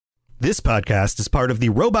This podcast is part of the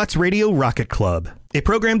Robots Radio Rocket Club, a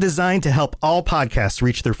program designed to help all podcasts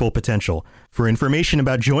reach their full potential. For information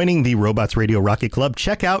about joining the Robots Radio Rocket Club,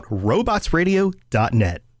 check out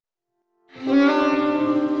robotsradio.net.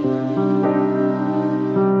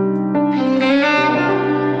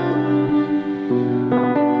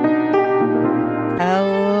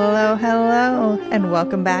 Hello, and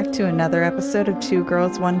welcome back to another episode of Two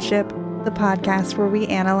Girls, One Ship, the podcast where we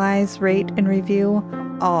analyze, rate, and review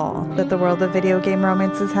all that the world of video game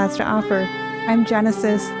romances has to offer. I'm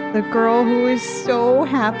Genesis, the girl who is so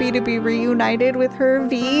happy to be reunited with her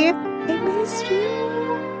V. I missed you.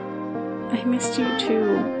 I missed you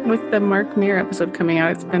too. With the Mark Mir episode coming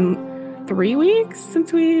out, it's been 3 weeks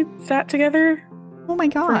since we sat together. Oh my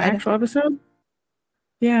god. For an actual episode.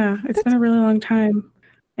 Yeah, it's been a really long time.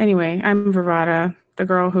 Anyway, I'm Vervada, the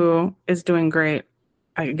girl who is doing great,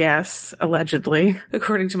 I guess, allegedly,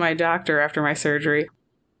 according to my doctor after my surgery.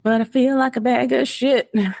 But I feel like a bag of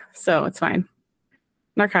shit, so it's fine.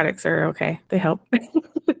 Narcotics are okay. They help.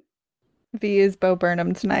 V is Bo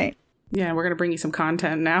Burnham tonight. Yeah, we're going to bring you some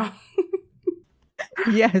content now.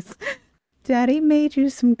 Yes. Daddy made you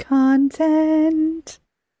some content.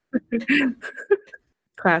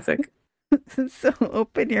 Classic. So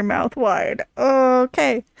open your mouth wide.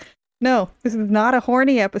 Okay. No, this is not a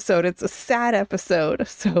horny episode. It's a sad episode.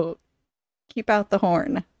 So keep out the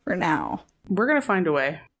horn for now. We're going to find a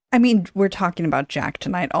way. I mean, we're talking about Jack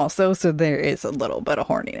tonight also, so there is a little bit of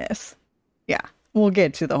horniness. Yeah, we'll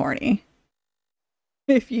get to the horny.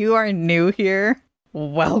 If you are new here,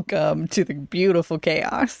 welcome to the beautiful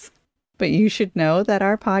chaos. But you should know that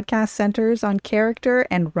our podcast centers on character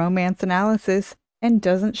and romance analysis and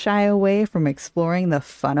doesn't shy away from exploring the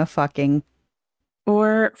fun of fucking.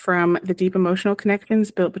 Or from the deep emotional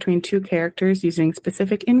connections built between two characters using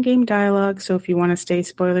specific in-game dialogue. So if you want to stay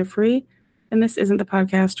spoiler-free, then this isn't the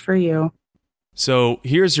podcast for you. So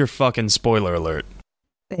here's your fucking spoiler alert.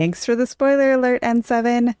 Thanks for the spoiler alert,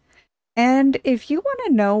 N7. And if you want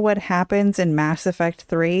to know what happens in Mass Effect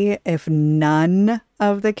 3 if none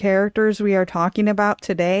of the characters we are talking about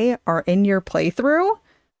today are in your playthrough,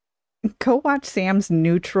 go watch Sam's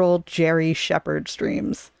neutral Jerry Shepherd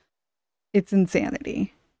streams. It's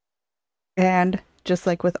insanity. And just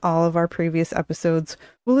like with all of our previous episodes,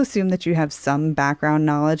 we'll assume that you have some background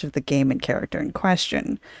knowledge of the game and character in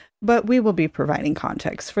question, but we will be providing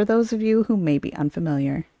context for those of you who may be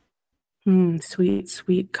unfamiliar. Sweet,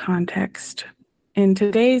 sweet context. In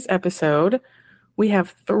today's episode, we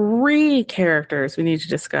have 3 characters we need to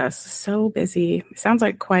discuss. So busy. Sounds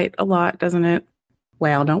like quite a lot, doesn't it?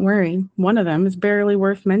 Well, don't worry. One of them is barely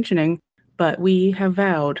worth mentioning, but we have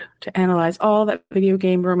vowed to analyze all that video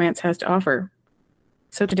game romance has to offer.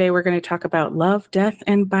 So today we're going to talk about love, death,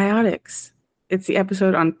 and biotics. It's the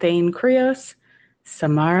episode on Thane, Krios,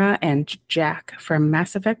 Samara, and Jack from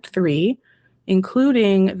Mass Effect 3,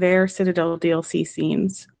 including their Citadel DLC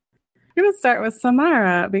scenes. We're going to start with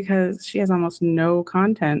Samara because she has almost no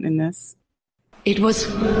content in this. It was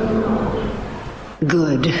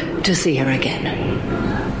good to see her again.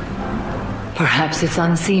 Perhaps it's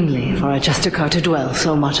unseemly for a Justicar to dwell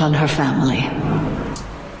so much on her family.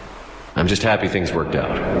 I'm just happy things worked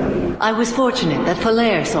out. I was fortunate that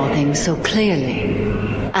Falair saw things so clearly,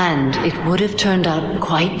 and it would have turned out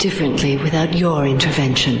quite differently without your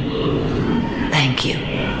intervention. Thank you.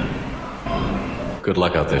 Good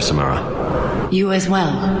luck out there, Samara. You as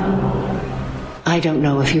well. I don't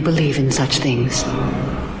know if you believe in such things,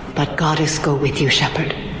 but Goddess go with you,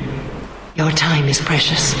 Shepard. Your time is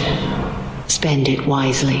precious. Spend it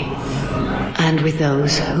wisely, and with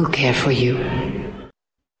those who care for you.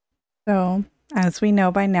 So, as we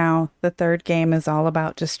know by now, the third game is all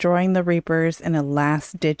about destroying the Reapers in a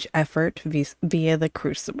last-ditch effort via the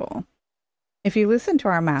Crucible. If you listen to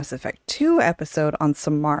our Mass Effect 2 episode on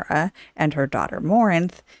Samara and her daughter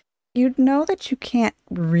Morinth, you'd know that you can't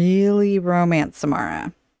really romance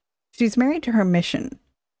Samara. She's married to her mission,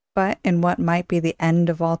 but in what might be the end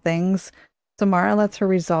of all things, Samara lets her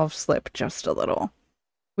resolve slip just a little.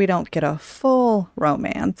 We don't get a full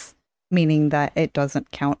romance, meaning that it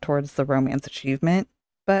doesn't count towards the romance achievement,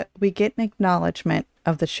 but we get an acknowledgement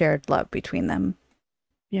of the shared love between them.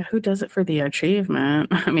 Yeah, who does it for the achievement?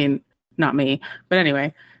 I mean, not me. But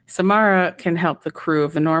anyway, Samara can help the crew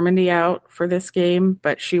of the Normandy out for this game,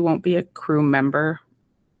 but she won't be a crew member.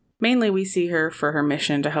 Mainly, we see her for her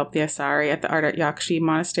mission to help the Asari at the Ardat Yakshi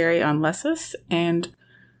Monastery on Lessus, and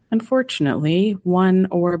unfortunately, one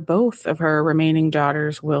or both of her remaining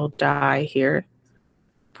daughters will die here.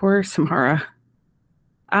 Poor Samara.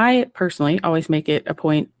 I personally always make it a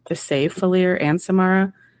point to save Falair and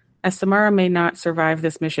Samara, as Samara may not survive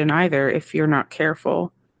this mission either if you're not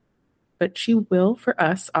careful. but she will for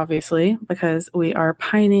us, obviously, because we are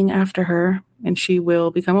pining after her, and she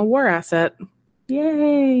will become a war asset.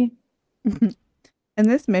 Yay! And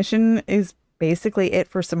this mission is basically it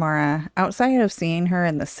for Samara, outside of seeing her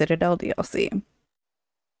in the Citadel DLC.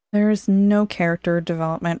 There's no character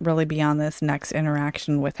development really beyond this next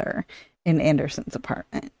interaction with her in Anderson's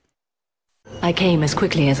apartment. I came as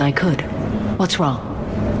quickly as I could. What's wrong?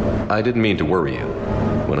 I didn't mean to worry you.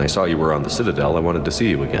 When I saw you were on the Citadel, I wanted to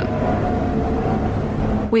see you again.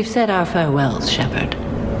 We've said our farewells, Shepard.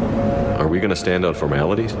 Are we going to stand on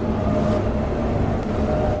formalities?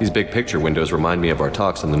 These big picture windows remind me of our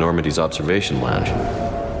talks in the Normandy's observation lounge.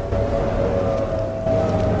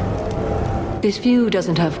 This view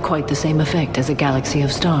doesn't have quite the same effect as a galaxy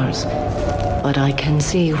of stars, but I can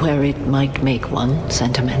see where it might make one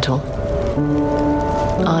sentimental.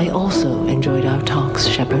 I also enjoyed our talks,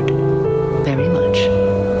 Shepard. Very much.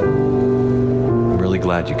 I'm really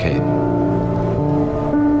glad you came.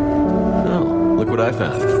 Oh, look what I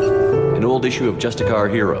found. An old issue of Justicar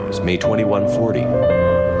Heroes, May 2140.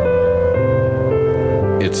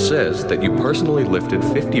 It says that you personally lifted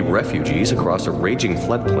 50 refugees across a raging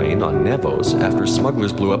floodplain on Nevos after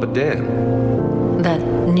smugglers blew up a dam. That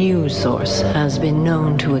news source has been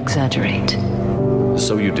known to exaggerate.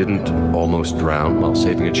 So you didn't almost drown while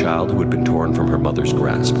saving a child who had been torn from her mother's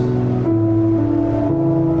grasp?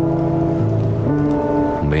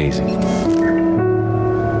 Amazing.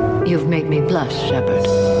 You've made me blush, Shepard.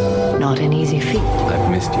 Not an easy feat. I've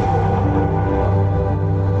missed you.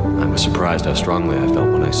 I was surprised how strongly I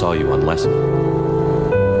felt when I saw you on lesson.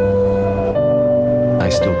 I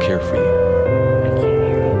still care for you.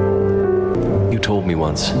 You told me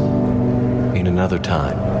once, in another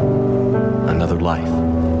time, another life.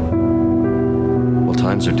 Well,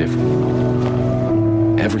 times are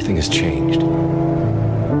different. Everything has changed.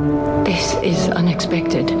 This is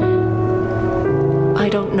unexpected. I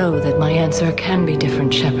don't know that my answer can be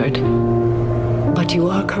different, Shepard. But you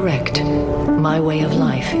are correct. My way of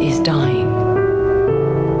life is dying.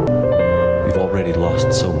 We've already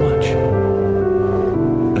lost so much.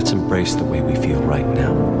 Let's embrace the way we feel right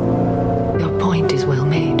now. Your point is well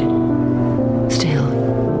made.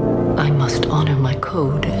 Still, I must honor my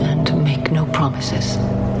code and make no promises.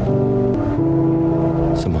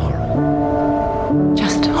 Samara.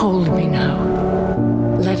 Just hold me now.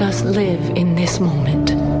 Let us live in this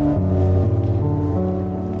moment.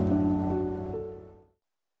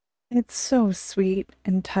 It's so sweet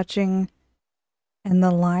and touching, and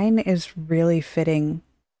the line is really fitting.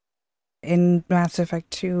 In Mass Effect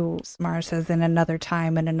 2, Samara says, in another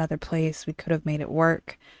time, in another place, we could have made it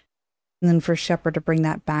work. And then for Shepard to bring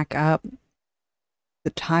that back up,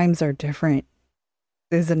 the times are different.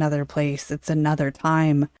 There's another place, it's another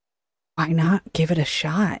time. Why not give it a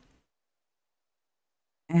shot?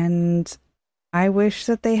 And I wish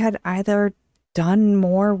that they had either done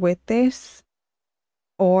more with this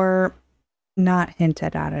or not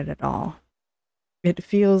hinted at it at all. It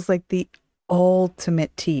feels like the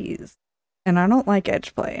ultimate tease. And I don't like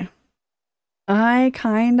edge play. I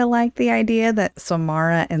kind of like the idea that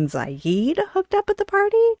Samara and Zaid hooked up at the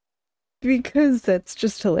party, because that's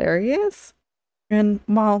just hilarious. And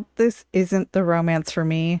while this isn't the romance for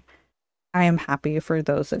me, I am happy for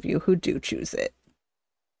those of you who do choose it.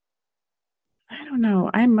 I don't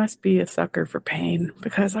know. I must be a sucker for pain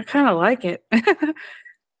because I kind of like it.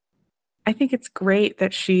 I think it's great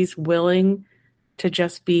that she's willing to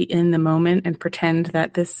just be in the moment and pretend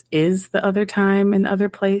that this is the other time and other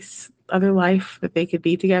place, other life that they could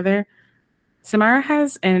be together. Samara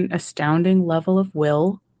has an astounding level of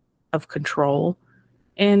will, of control,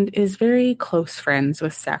 and is very close friends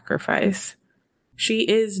with Sacrifice. She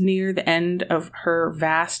is near the end of her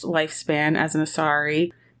vast lifespan as an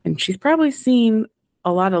Asari, and she's probably seen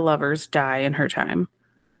a lot of lovers die in her time.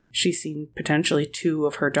 She's seen potentially two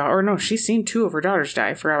of her she's seen two of her daughters die.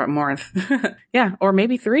 I forgot about Morinth. Yeah, or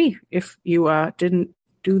maybe three if you didn't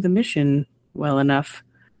do the mission well enough.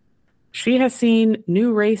 She has seen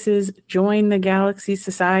new races join the Galaxy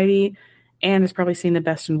Society and has probably seen the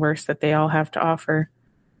best and worst that they all have to offer.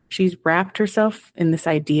 She's wrapped herself in this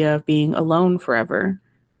idea of being alone forever,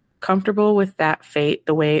 comfortable with that fate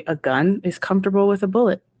the way a gun is comfortable with a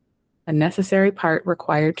bullet, a necessary part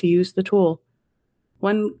required to use the tool.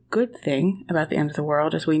 One good thing about the end of the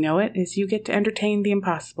world as we know it is you get to entertain the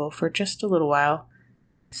impossible for just a little while.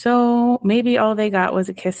 So maybe all they got was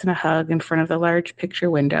a kiss and a hug in front of the large picture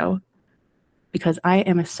window. Because I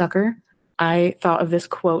am a sucker, I thought of this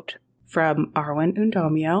quote from Arwen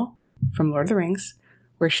Undomiel from Lord of the Rings,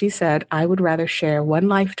 where she said, "I would rather share one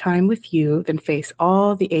lifetime with you than face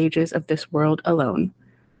all the ages of this world alone."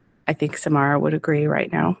 I think Samara would agree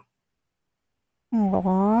right now.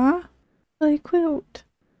 Aww. Really cute.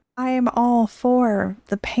 I am all for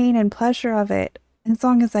the pain and pleasure of it, as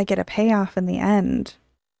long as I get a payoff in the end.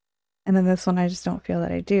 And in this one, I just don't feel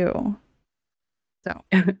that I do. So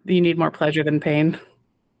You need more pleasure than pain.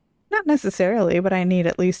 not necessarily, but I need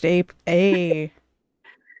at least a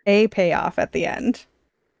payoff at the end.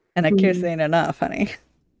 And a kiss ain't enough, honey.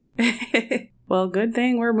 Well, good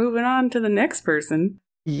thing we're moving on to the next person.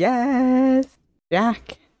 Yes,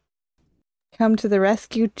 Jack. Come to the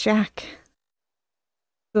rescue, Jack.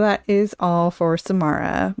 So that is all for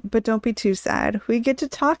Samara, but don't be too sad. We get to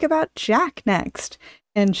talk about Jack next,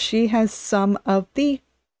 and she has some of the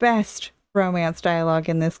best romance dialogue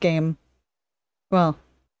in this game. Well,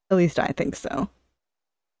 at least I think so.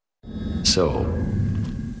 So,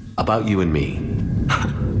 about you and me.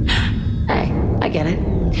 Hey, I get it.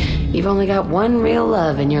 You've only got one real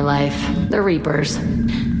love in your life, the Reapers.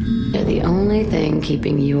 They're the only thing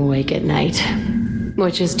keeping you awake at night.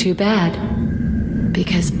 Which is too bad,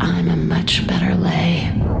 because I'm a much better lay.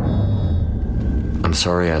 I'm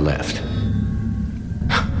sorry I left.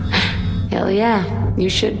 Hell yeah, you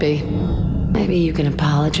should be. Maybe you can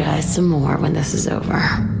apologize some more when this is over.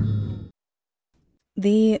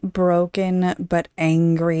 The broken but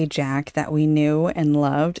angry Jack that we knew and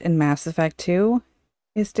loved in Mass Effect 2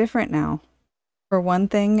 is different now. For one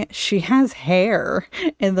thing, she has hair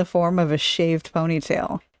in the form of a shaved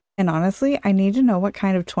ponytail. And honestly, I need to know what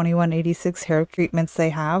kind of 2186 hair treatments they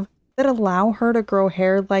have that allow her to grow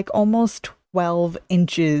hair like almost 12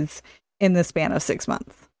 inches in the span of 6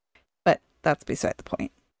 months. But that's beside the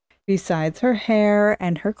point. Besides her hair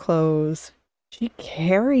and her clothes, she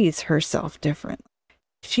carries herself differently.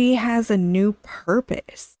 She has a new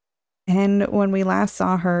purpose. And when we last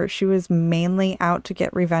saw her, she was mainly out to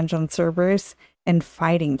get revenge on Cerberus and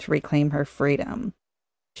fighting to reclaim her freedom.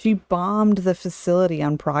 She bombed the facility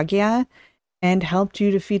on Pragia and helped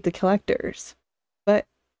you defeat the Collectors. But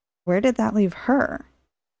where did that leave her?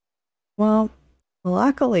 Well,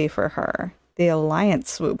 luckily for her, the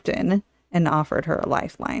Alliance swooped in and offered her a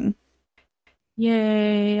lifeline.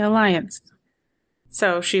 Yay, Alliance.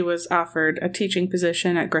 So she was offered a teaching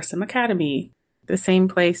position at Grissom Academy, the same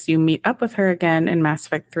place you meet up with her again in Mass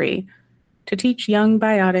Effect 3, to teach young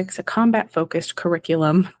biotics a combat-focused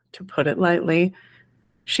curriculum, to put it lightly.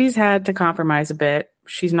 She's had to compromise a bit.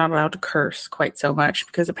 She's not allowed to curse quite so much,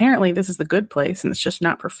 because apparently this is the good place, and it's just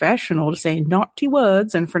not professional to say naughty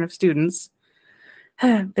words in front of students.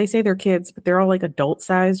 They say they're kids, but they're all like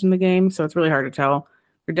adult-sized in the game, so it's really hard to tell.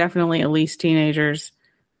 They're definitely at least teenagers.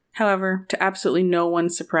 However, to absolutely no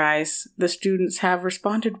one's surprise, the students have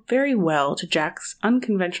responded very well to Jack's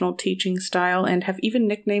unconventional teaching style and have even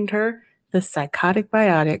nicknamed her the Psychotic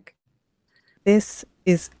Biotic. This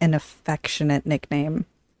is an affectionate nickname,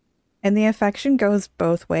 and the affection goes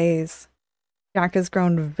both ways. Jack has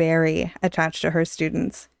grown very attached to her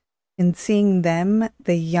students, in seeing them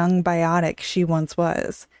the young biotic she once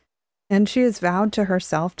was, and she has vowed to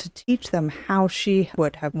herself to teach them how she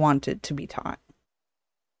would have wanted to be taught.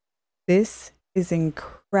 This is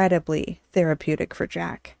incredibly therapeutic for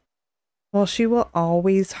Jack. While she will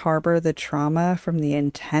always harbor the trauma from the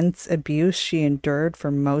intense abuse she endured for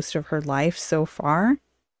most of her life so far,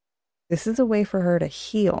 this is a way for her to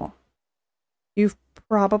heal. You've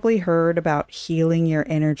probably heard about healing your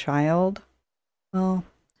inner child. Well,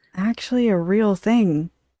 actually a real thing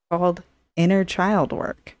called inner child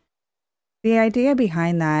work. The idea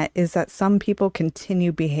behind that is that some people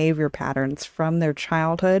continue behavior patterns from their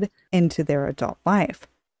childhood into their adult life,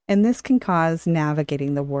 and this can cause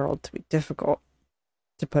navigating the world to be difficult,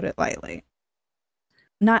 to put it lightly.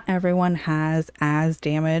 Not everyone has as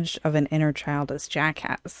damaged of an inner child as Jack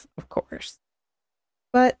has, of course.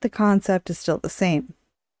 But the concept is still the same.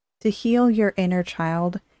 To heal your inner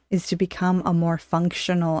child is to become a more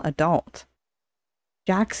functional adult.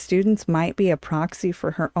 Jack's students might be a proxy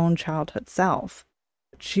for her own childhood self,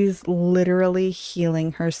 but she's literally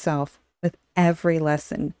healing herself with every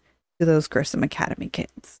lesson to those Grissom Academy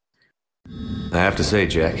kids. I have to say,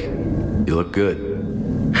 Jack, you look good.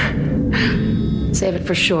 Save it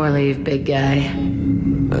for shore leave, big guy.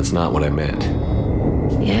 That's not what I meant.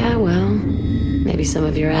 Yeah, well, maybe some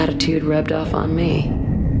of your attitude rubbed off on me.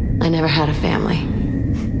 I never had a family.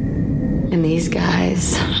 And these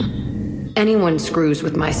guys... Anyone screws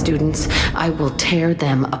with my students, I will tear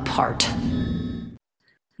them apart.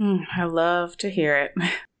 I love to hear it.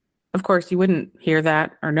 Of course, you wouldn't hear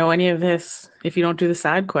that or know any of this if you don't do the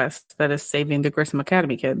side quest that is saving the Grissom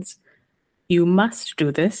Academy kids. You must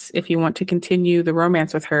do this if you want to continue the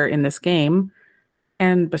romance with her in this game.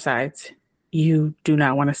 And besides, you do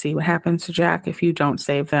not want to see what happens to Jack if you don't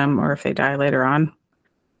save them or if they die later on.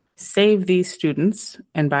 save these students,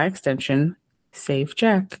 and by extension, save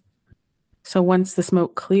Jack. So once the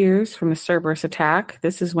smoke clears from the Cerberus attack,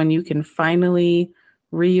 this is when you can finally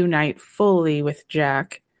reunite fully with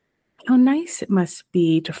Jack. How nice it must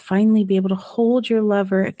be to finally be able to hold your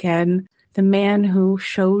lover again, the man who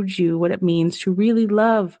showed you what it means to really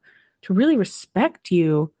love, to really respect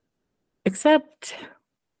you. Except,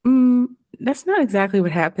 that's not exactly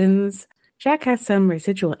what happens. Jack has some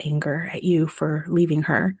residual anger at you for leaving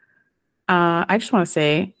her. I just want to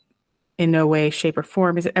say, in no way, shape, or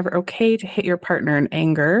form is it ever okay to hit your partner in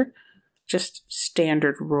anger. Just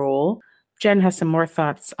standard rule. Jen has some more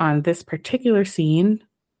thoughts on this particular scene,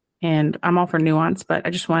 and I'm all for nuance, but I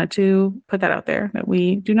just wanted to put that out there, that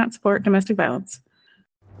we do not support domestic violence.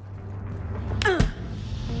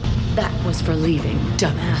 That was for leaving,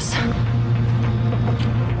 dumbass.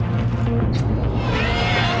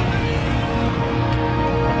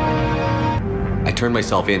 I turned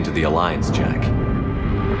myself in to the Alliance, Jack.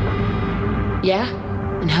 Yeah?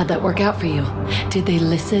 And how'd that work out for you? Did they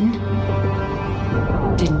listen?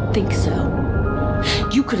 Didn't think so.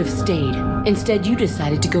 You could have stayed. Instead, you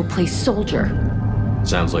decided to go play soldier.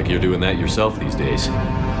 Sounds like you're doing that yourself these days.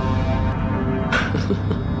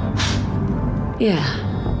 Yeah.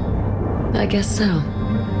 I guess so.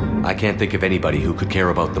 I can't think of anybody who could care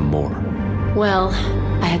about them more. Well,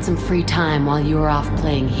 I had some free time while you were off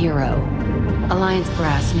playing hero. Alliance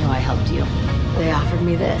Brass knew I helped you. They offered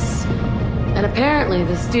me this. And apparently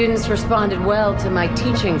the students responded well to my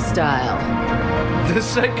teaching style. The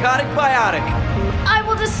psychotic biotic! I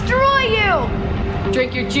will destroy you!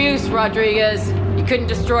 Drink your juice, Rodriguez. You couldn't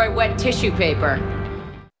destroy wet tissue paper.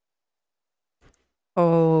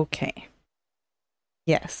 Okay.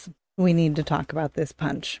 Yes, we need to talk about this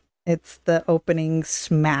punch. It's the opening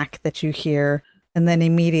smack that you hear, and then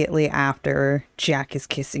immediately after, Jack is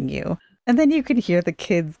kissing you. And then you can hear the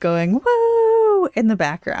kids going, woo, in the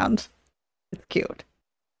background. It's cute.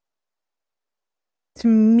 To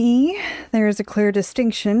me, there is a clear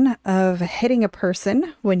distinction of hitting a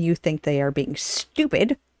person when you think they are being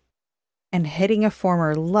stupid and hitting a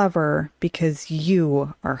former lover because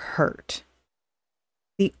you are hurt.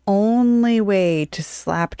 The only way to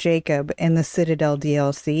slap Jacob in the Citadel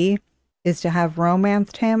DLC is to have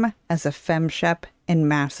romanced him as a femshep in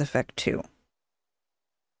Mass Effect 2.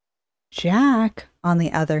 Jack, on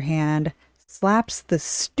the other hand, slaps the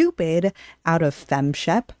stupid out of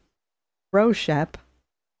femshep, broshep,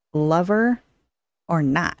 lover, or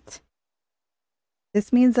not.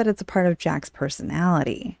 This means that it's a part of Jack's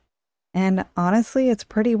personality. And honestly, it's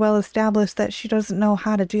pretty well established that she doesn't know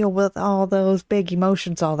how to deal with all those big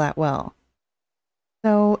emotions all that well.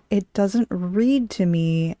 So it doesn't read to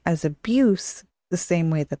me as abuse the same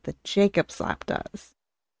way that the Jacob slap does.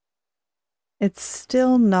 It's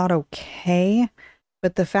still not okay,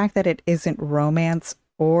 but the fact that it isn't romance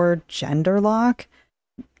or gender lock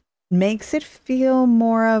makes it feel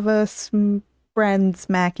more of a friend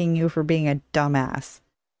smacking you for being a dumbass,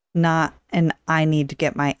 not an I need to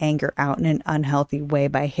get my anger out in an unhealthy way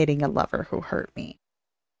by hitting a lover who hurt me.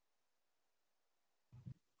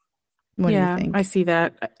 What do you think? I see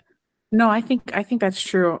that. No, I think that's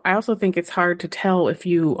true. I also think it's hard to tell if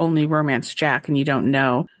you only romance Jack and you don't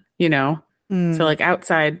know, you know? So like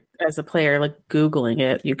outside as a player, like Googling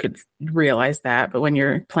it, you could realize that. But when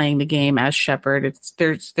you're playing the game as Shepard,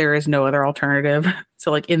 there is no other alternative.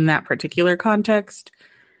 So like in that particular context,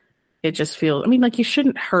 it just feels, I mean, like you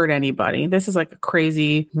shouldn't hurt anybody. This is like a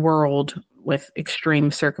crazy world with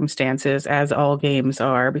extreme circumstances, as all games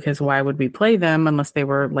are, because why would we play them unless they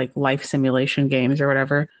were like life simulation games or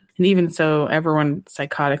whatever? And even so, everyone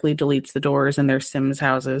psychotically deletes the doors in their Sims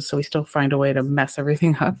houses. So we still find a way to mess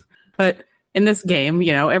everything up. But in this game,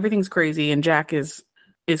 you know, everything's crazy, and Jack is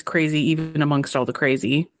crazy even amongst all the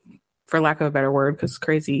crazy, for lack of a better word, because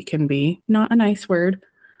crazy can be not a nice word.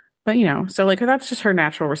 But, you know, so like that's just her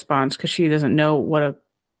natural response because she doesn't know what a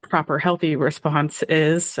proper healthy response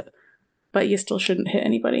is. But you still shouldn't hit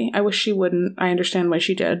anybody. I wish she wouldn't. I understand why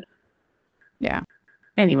she did. Yeah.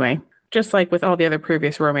 Anyway, just like with all the other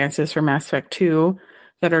previous romances for Mass Effect 2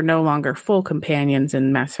 that are no longer full companions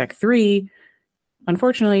in Mass Effect 3,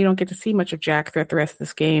 unfortunately, you don't get to see much of Jack throughout the rest of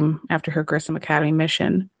this game after her Grissom Academy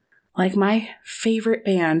mission. Like my favorite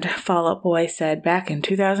band, Fall Out Boy, said back in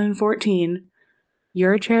 2014,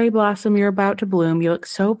 "You're a cherry blossom, you're about to bloom. You look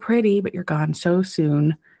so pretty, but you're gone so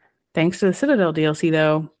soon." Thanks to the Citadel DLC,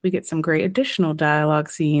 though, we get some great additional dialogue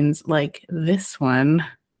scenes like this one.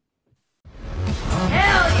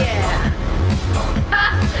 Hell yeah!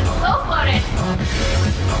 Go for it!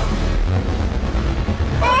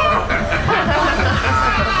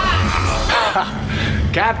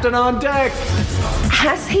 Captain on deck!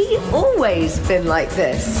 Has he always been like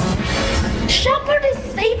this? Shepard is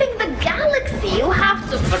saving the galaxy. You have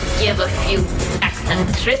to forgive a few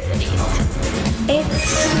eccentricities.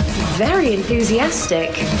 It's very enthusiastic.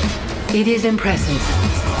 It is impressive.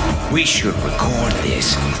 We should record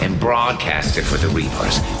this and broadcast it for the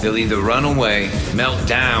Reapers. They'll either run away, melt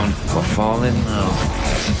down, or fall in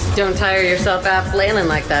love. Don't tire yourself out flailing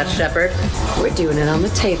like that, Shepard. We're doing it on the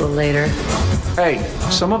table later. Hey,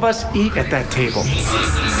 some of us eat at that table.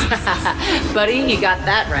 Buddy, you got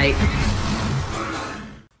that right.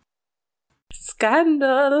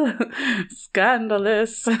 Scandal.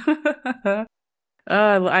 Scandalous.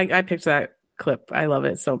 I picked that clip. I love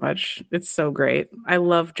it so much. It's so great. I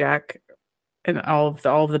love Jack and all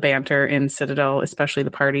of the banter in Citadel, especially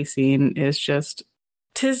the party scene is just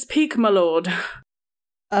 'tis peak, my lord.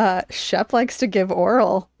 Shep likes to give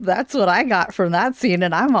oral. That's what I got from that scene,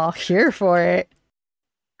 and I'm all here for it.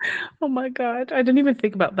 Oh my god, I didn't even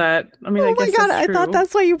think about that. I mean, I guess I thought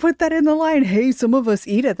that's why you put that in the line. Hey, some of us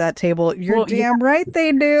eat at that table. You're damn right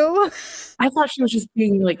they do. I thought she was just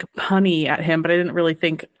being like punny at him, but I didn't really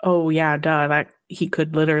think, oh yeah, duh, that he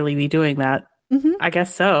could literally be doing that. Mm-hmm. I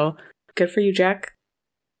guess so. Good for you, Jack.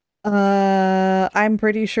 I'm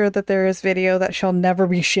pretty sure that there is video that shall never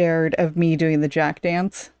be shared of me doing the Jack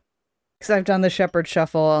dance. Because I've done the Shepherd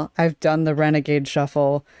Shuffle, I've done the Renegade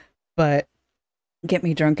Shuffle, but get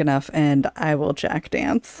me drunk enough and I will Jack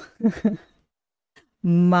dance.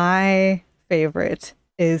 My favorite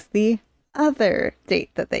is the other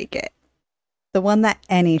date that they get. The one that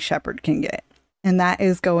any Shepherd can get. And that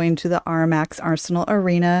is going to the Armax Arsenal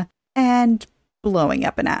Arena and blowing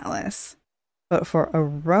up an Atlas. But for a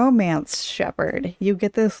romance Shepherd, you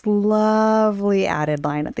get this lovely added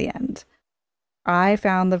line at the end. I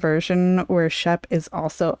found the version where Shep is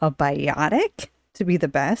also a biotic to be the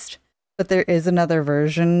best. But there is another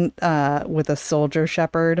version with a soldier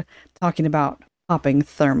Shepherd talking about popping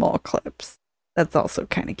thermal clips. That's also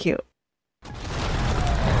kind of cute.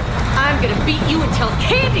 I'm gonna beat you until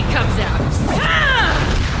candy comes out. Ah!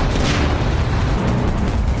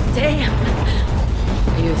 Damn.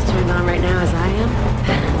 Are you as turned on right now as I am?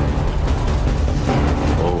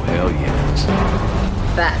 Oh, hell yes.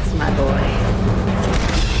 That's my boy.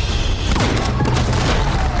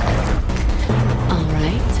 All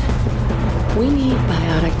right. We need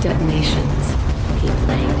biotic detonations. Keep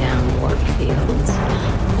laying down warp fields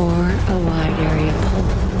or a wide area pull.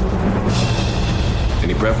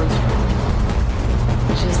 Any preference?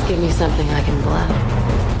 Just give me something I can blow.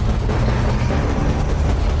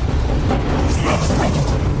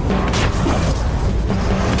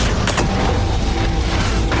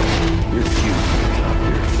 You're cute.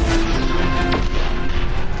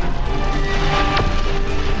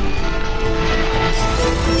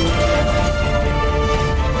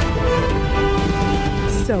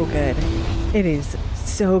 So good. It is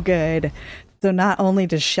so good. So not only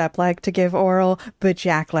does Shep like to give oral, but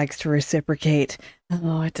Jack likes to reciprocate.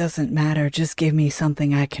 Oh, it doesn't matter. Just give me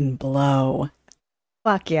something I can blow.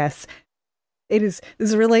 Fuck yes. It is.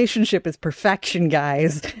 This relationship is perfection,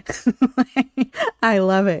 guys. I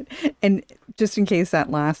love it. And just in case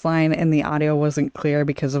that last line in the audio wasn't clear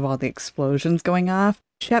because of all the explosions going off,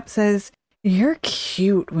 Shep says, "You're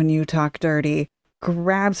cute when you talk dirty,"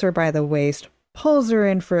 grabs her by the waist, pulls her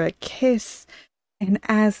in for a kiss, and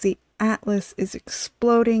as the Atlas is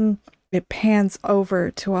exploding, it pans over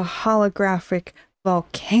to a holographic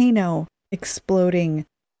volcano exploding,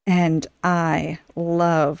 and I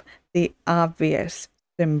love the obvious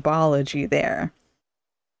symbology there.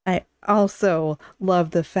 I also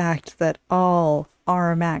love the fact that all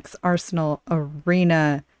Armax Arsenal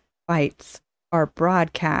Arena fights are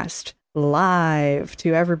broadcast live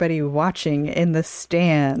to everybody watching in the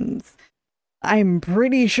stands. I'm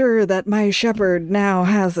pretty sure that my Shepherd now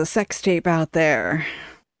has a sex tape out there.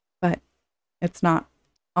 But it's not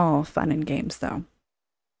all fun and games, though.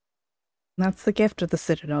 That's the gift of the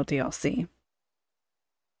Citadel DLC.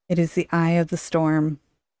 It is the eye of the storm,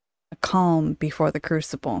 a calm before the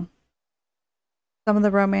crucible. Some of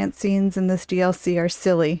the romance scenes in this DLC are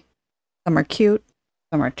silly. Some are cute,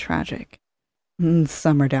 some are tragic, and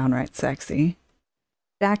some are downright sexy.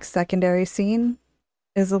 Jack's secondary scene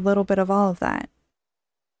is a little bit of all of that.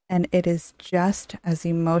 And it is just as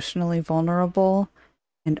emotionally vulnerable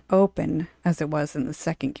and open as it was in the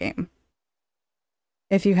second game.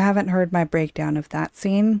 If you haven't heard my breakdown of that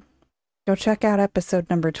scene, go check out episode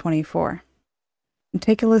number 24. And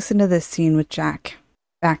take a listen to this scene with Jack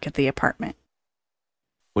back at the apartment.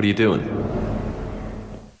 What are you doing?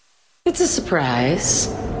 It's a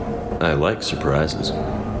surprise. I like surprises.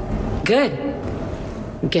 Good.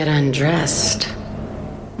 Get undressed.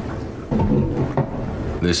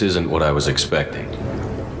 This isn't what I was expecting.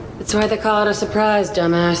 That's why they call it a surprise,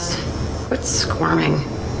 dumbass. Quit squirming.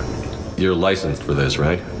 You're licensed for this,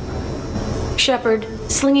 right? Shepard,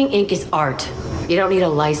 slinging ink is art. You don't need a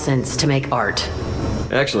license to make art.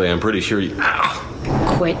 Actually, I'm pretty sure you...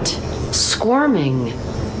 Ow! Quit squirming.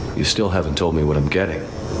 You still haven't told me what I'm getting.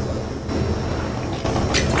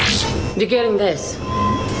 You're getting this.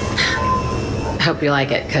 I hope you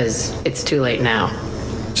like it, because it's too late now.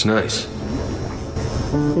 It's nice.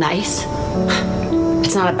 Nice?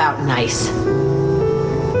 It's not about nice.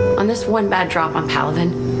 On this one bad drop on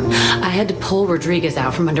Paladin, I had to pull Rodriguez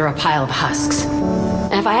out from under a pile of husks.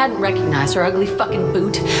 And if I hadn't recognized her ugly fucking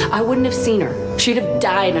boot, I wouldn't have seen her. She'd have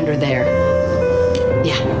died under there.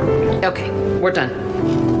 Yeah. Okay, we're done.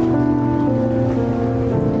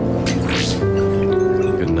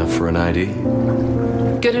 Good enough for an ID?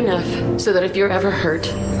 Good enough so that if you're ever hurt,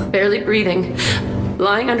 barely breathing,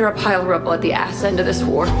 lying under a pile of rubble at the ass end of this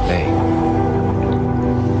war... Hey.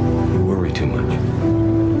 You worry too much.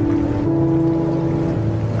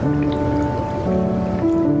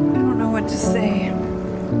 I don't know what to say.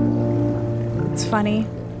 It's funny.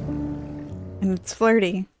 And it's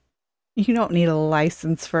flirty. You don't need a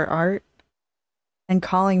license for art. And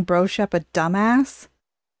calling Broshep a dumbass?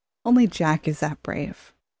 Only Jack is that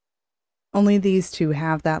brave. Only these two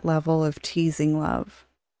have that level of teasing love.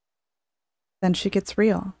 Then she gets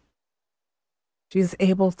real. She's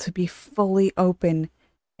able to be fully open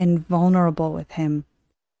and vulnerable with him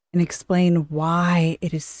and explain why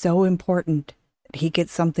it is so important that he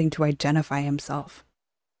gets something to identify himself.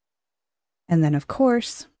 And then, of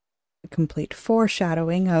course, the complete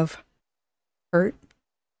foreshadowing of hurt,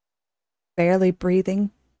 barely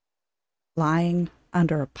breathing, lying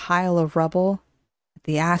under a pile of rubble at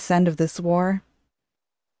the ass end of this war.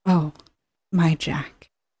 Oh, my Jack,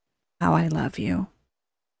 how I love you.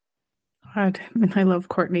 God, and I love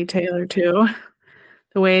Courtney Taylor too.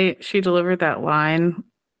 The way she delivered that line,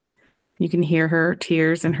 you can hear her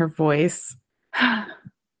tears in her voice.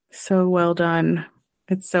 So well done.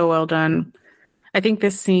 It's so well done. I think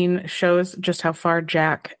this scene shows just how far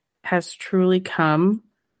Jack has truly come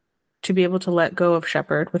to be able to let go of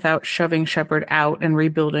Shepard without shoving Shepard out and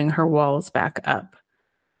rebuilding her walls back up.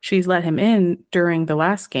 She's let him in during the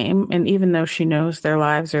last game, and even though she knows their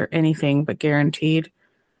lives are anything but guaranteed,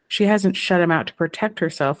 she hasn't shut him out to protect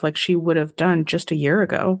herself like she would have done just a year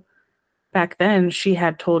ago. Back then, she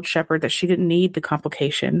had told Shepard that she didn't need the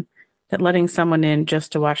complication, that letting someone in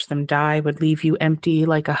just to watch them die would leave you empty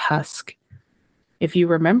like a husk. If you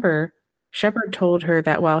remember, Shepard told her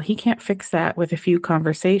that while he can't fix that with a few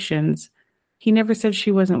conversations, he never said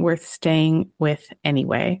she wasn't worth staying with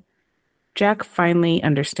anyway. Jack finally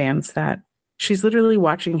understands that. She's literally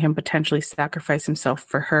watching him potentially sacrifice himself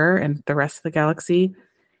for her and the rest of the galaxy,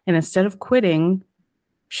 and instead of quitting,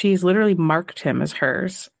 she's literally marked him as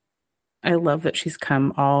hers. I love that she's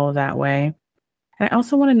come all that way. And I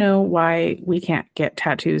also want to know why we can't get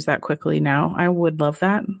tattoos that quickly now. I would love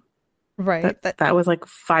that. Right. That was like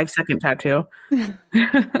 5-second tattoo.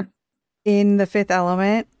 In The Fifth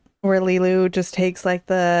Element, where Lilu just takes like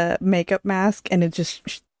the makeup mask and it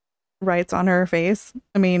just writes on her face.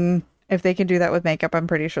 I mean, if they can do that with makeup, I'm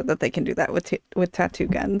pretty sure that they can do that with tattoo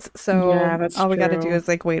guns. So yeah, that's all we got to true. do is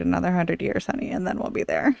like wait another 100 years, honey, and then we'll be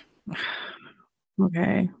there.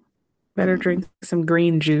 Okay. Better drink some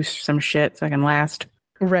green juice, some shit, so I can last.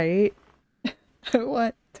 Right. I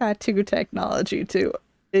want tattoo technology to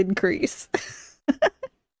increase.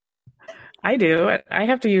 I do. I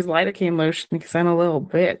have to use lidocaine lotion because I'm a little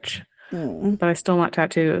bitch. But I still want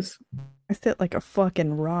tattoos. I sit like a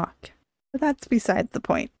fucking rock. But that's besides the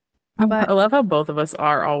point. But I love how both of us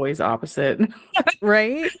are always opposite.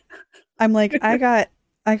 Right? I'm like, I got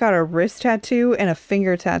a wrist tattoo and a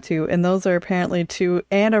finger tattoo, and those are apparently two,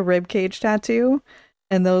 and a rib cage tattoo,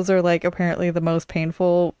 and those are like apparently the most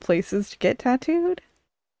painful places to get tattooed.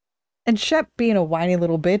 And Shep being a whiny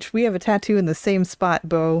little bitch, we have a tattoo in the same spot,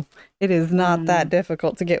 Bo. It is not that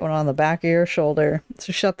difficult to get one on the back of your shoulder,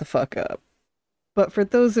 so shut the fuck up. But for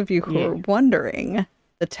those of you who are wondering,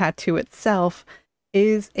 the tattoo itself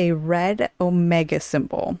is a red omega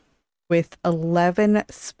symbol with 11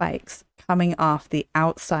 spikes coming off the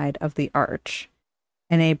outside of the arch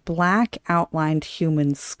and a black outlined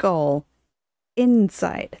human skull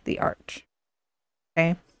inside the arch.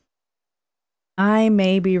 Okay? I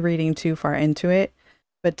may be reading too far into it,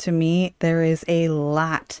 but to me, there is a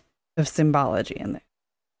lot of symbology in there.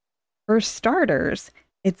 For starters,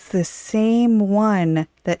 it's the same one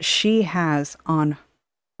that she has on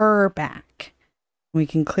her back. We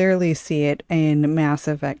can clearly see it in Mass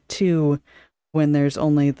Effect 2 when there's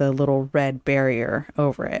only the little red barrier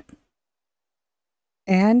over it.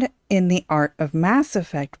 And in the Art of Mass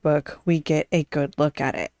Effect book, we get a good look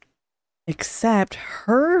at it. Except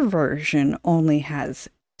her version only has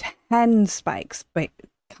 10 spikes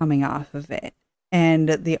coming off of it. And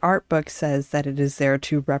the art book says that it is there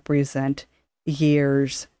to represent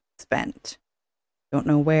years spent. Don't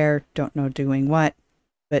know where, don't know doing what,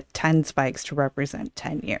 but 10 spikes to represent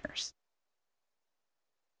 10 years.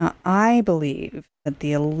 Now, I believe that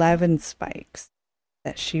the 11 spikes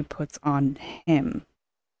that she puts on him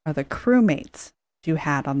are the crewmates you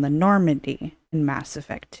had on the Normandy in Mass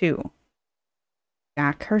Effect 2.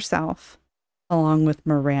 Jack herself, along with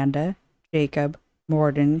Miranda, Jacob,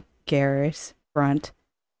 Morden, Garrus, Brunt,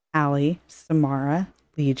 Allie, Samara,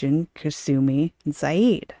 Legion, Kasumi, and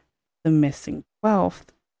Zaid. The missing 12th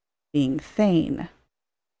being Thane,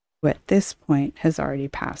 who at this point has already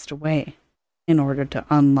passed away in order to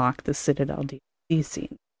unlock the Citadel DLC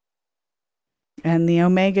scene. And the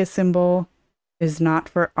Omega symbol is not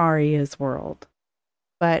for Aria's world,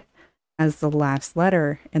 but as the last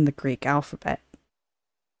letter in the Greek alphabet.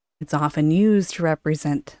 It's often used to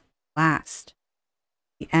represent last,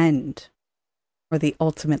 the end, or the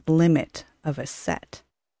ultimate limit of a set.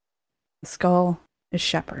 The skull is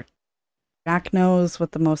Shepard. Jack knows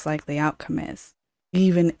what the most likely outcome is,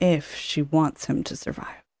 even if she wants him to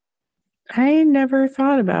survive. I never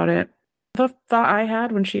thought about it. The thought I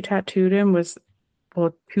had when she tattooed him was,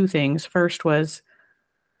 well, two things. First was,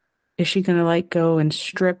 is she going to go and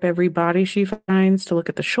strip every body she finds to look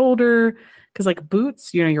at the shoulder? Because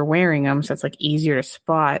boots, you're wearing them, so it's easier to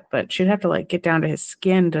spot, but she'd have to get down to his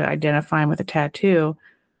skin to identify him with a tattoo.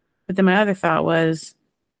 But then my other thought was,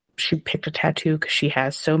 she picked a tattoo because she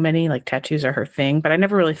has so many, tattoos are her thing, but I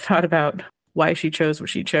never really thought about why she chose what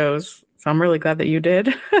she chose. So I'm really glad that you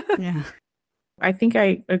did. Yeah. I think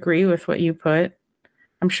I agree with what you put.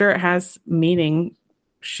 I'm sure it has meaning.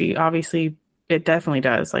 It definitely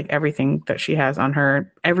does. Everything that she has on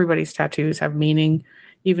her, everybody's tattoos have meaning,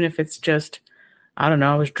 even if it's just, I don't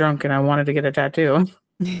know, I was drunk and I wanted to get a tattoo.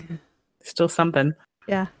 Still something.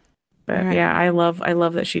 Yeah. But right. Yeah, I love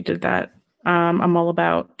that she did that. I'm all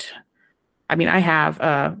about, I have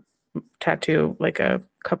a tattoo, a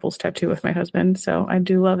couple's tattoo with my husband, so I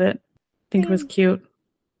do love it. I think it was cute.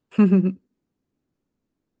 All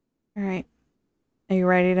right. Are you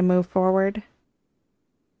ready to move forward?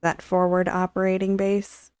 That forward operating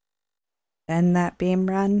base? Then that beam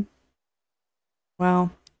run?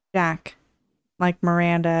 Well, Jack, like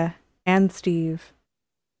Miranda and Steve,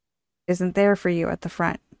 isn't there for you at the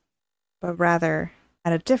front, but rather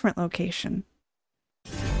at a different location.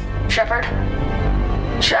 Shepard?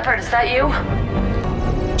 Shepard, is that you?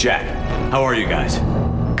 Jack, how are you guys?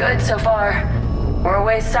 Good so far. We're a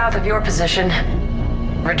ways south of your position.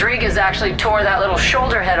 Rodriguez actually tore that little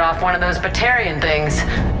shoulder head off one of those Batarian things.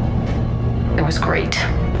 It was great.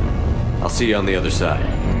 I'll see you on the other side.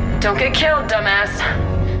 Don't get killed, dumbass.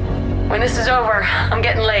 When this is over, I'm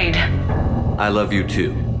getting laid. I love you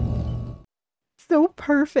too. So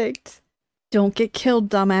perfect. Don't get killed,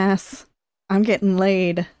 dumbass. I'm getting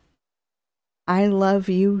laid. I love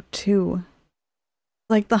you too.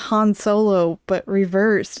 Like the Han Solo, but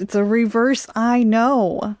reversed. It's a reverse I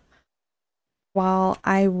know. While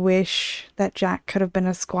I wish that Jack could have been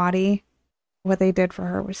a squatty, what they did for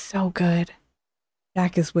her was so good.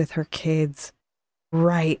 Jack is with her kids,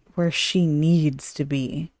 right where she needs to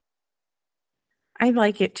be. I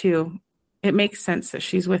like it too. It makes sense that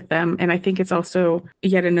she's with them. And I think it's also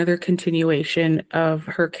yet another continuation of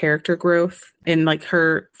her character growth in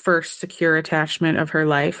her first secure attachment of her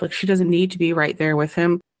life. She doesn't need to be right there with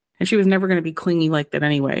him. And she was never going to be clingy like that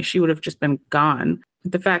anyway. She would have just been gone.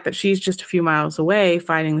 But the fact that she's just a few miles away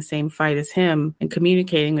fighting the same fight as him and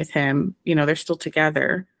communicating with him, they're still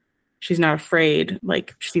together. She's not afraid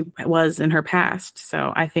like she was in her past.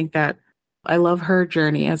 So I think that I love her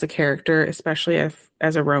journey as a character, especially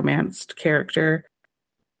as a romanced character.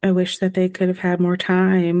 I wish that they could have had more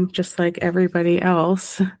time, just like everybody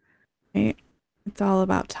else. Right. It's all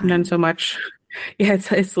about time. None so much. Yeah,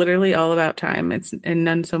 it's literally all about time. And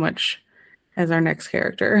none so much as our next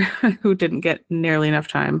character, who didn't get nearly enough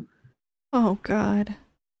time. Oh, God.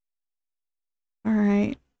 All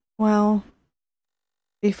right. Well,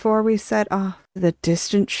 before we set off to the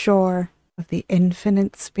distant shore of the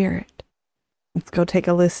infinite spirit, let's go take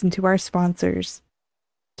a listen to our sponsors,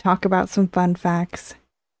 talk about some fun facts,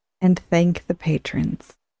 and thank the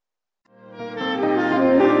patrons.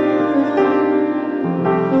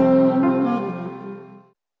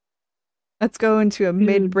 Let's go into a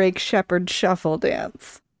mid-break Shepard shuffle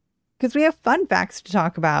dance, because we have fun facts to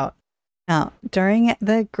talk about. Now, during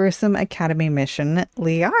the gruesome academy mission,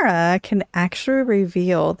 Liara can actually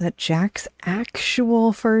reveal that Jack's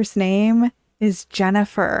actual first name is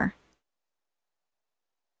Jennifer.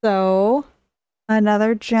 So,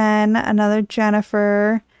 another Jen, another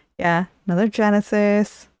Jennifer. Yeah, another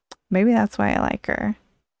Genesis. Maybe that's why I like her.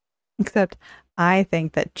 Except I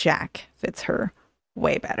think that Jack fits her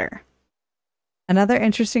way better. Another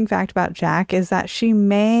interesting fact about Jack is that she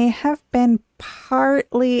may have been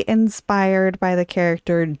partly inspired by the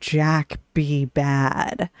character Jack B.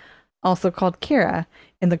 Bad, also called Kira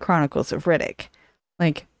in the Chronicles of Riddick.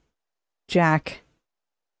 Like, Jack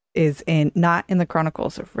is not in the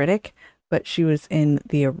Chronicles of Riddick, but she was in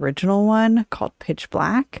the original one called Pitch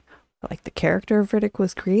Black. Like, the character of Riddick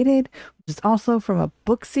was created, which is also from a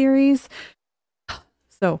book series.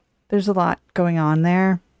 So there's a lot going on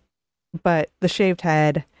there. But the shaved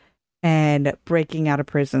head and breaking out of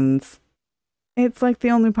prisons, it's like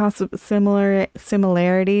the only possible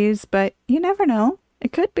similarities, but you never know.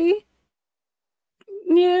 It could be.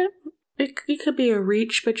 Yeah, it could be a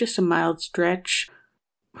reach, but just a mild stretch.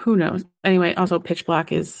 Who knows? Anyway, also Pitch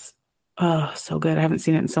Black is so good. I haven't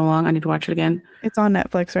seen it in so long. I need to watch it again. It's on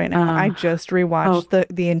Netflix right now. I just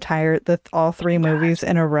rewatched the entire all three movies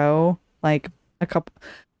in a row, like a couple.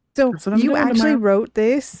 So you actually wrote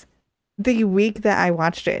this the week that I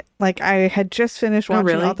watched it. Like, I had just finished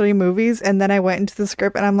watching all three movies, and then I went into the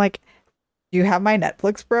script and I'm like, you have my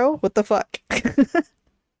Netflix, bro? What the fuck?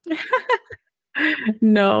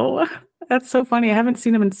 No, that's so funny. I haven't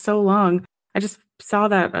seen them in so long. I just saw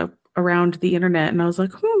that around the internet and I was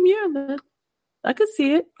like, yeah, I could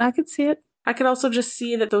see it. I could see it. I could also just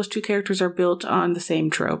see that those two characters are built on the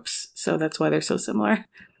same tropes. So that's why they're so similar.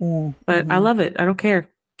 Mm-hmm. But I love it. I don't care.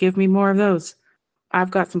 Give me more of those. I've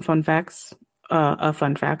got some fun facts. A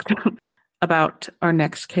fun fact about our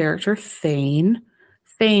next character, Thane.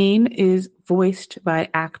 Thane is voiced by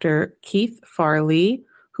actor Keith Farley,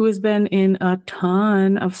 who has been in a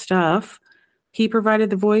ton of stuff. He provided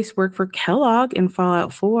the voice work for Kellogg in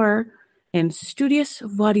Fallout 4 and Studious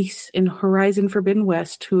Vadis in Horizon Forbidden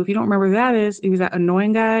West, who, if you don't remember who that is, he was that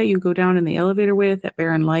annoying guy you go down in the elevator with at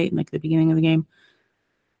Barren Light in like the beginning of the game.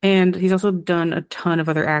 And he's also done a ton of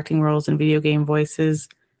other acting roles in video game voices.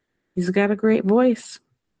 He's got a great voice.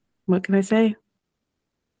 What can I say?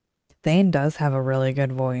 Thane does have a really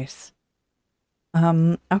good voice.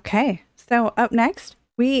 Okay. So up next,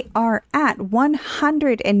 we are at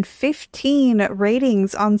 115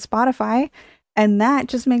 ratings on Spotify. And that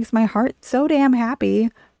just makes my heart so damn happy.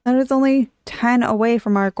 That is only 10 away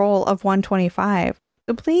from our goal of 125.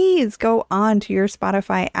 So please go on to your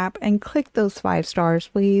Spotify app and click those 5 stars,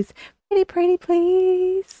 please. Pretty,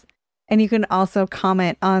 please. And you can also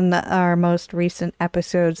comment on our most recent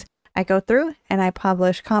episodes. I go through and I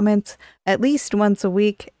publish comments at least once a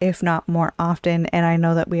week, if not more often. And I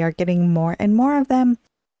know that we are getting more and more of them.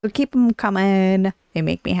 So keep them coming. They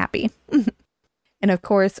make me happy. And of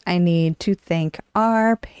course, I need to thank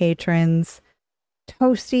our patrons,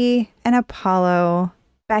 Toasty and Apollo,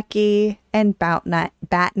 Becky and Bat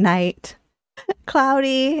Knight,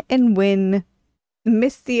 Cloudy and Win,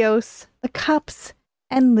 Mystios, the Cups,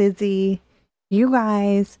 and Lizzie. You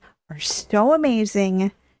guys are so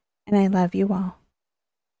amazing, and I love you all.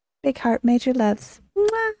 Big heart, major loves.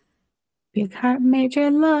 Mwah. Big heart,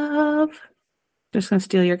 major love. Just gonna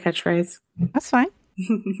steal your catchphrase. That's fine.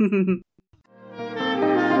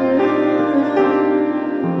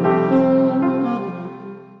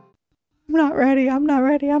 I'm not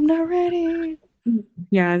ready.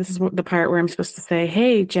 Yeah, this is the part where I'm supposed to say,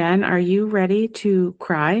 hey, Jen, are you ready to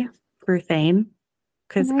cry for Thane?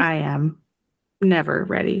 Because I am never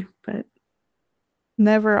ready, but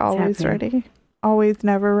never always ready. Always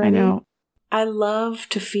never ready. I know. I love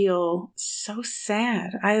to feel so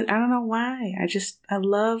sad. I don't know why. I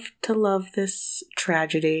love to love this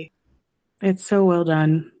tragedy. It's so well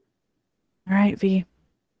done. All right, V.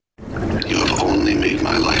 You have only made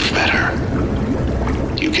my life better.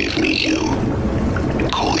 You gave me you,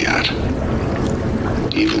 Goliath.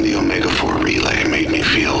 Even the Omega-4 relay made me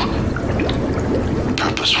feel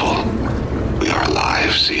purposeful. We are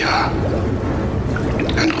alive, Sia.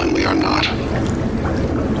 And when we are not,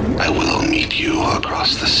 I will meet you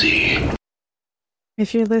across the sea.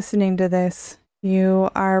 If you're listening to this,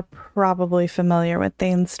 you are probably familiar with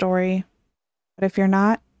Thane's story. But if you're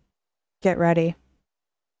not, get ready.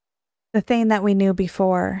 The Thane that we knew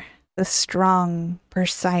before, the strong,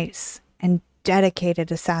 precise, and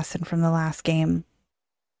dedicated assassin from the last game,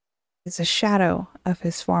 is a shadow of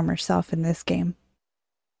his former self in this game.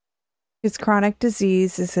 His chronic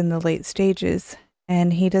disease is in the late stages,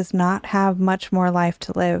 and he does not have much more life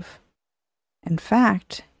to live. In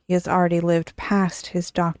fact, he has already lived past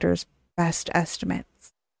his doctor's best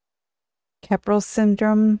estimates. Keppel's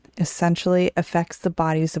syndrome essentially affects the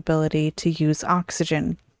body's ability to use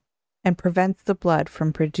oxygen and prevents the blood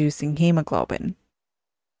from producing hemoglobin.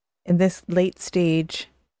 In this late stage,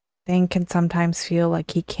 Thane can sometimes feel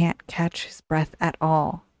like he can't catch his breath at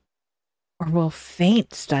all, or will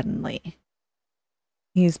faint suddenly.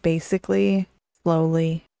 He's basically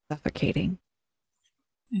slowly suffocating.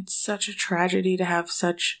 It's such a tragedy to have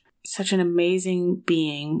such an amazing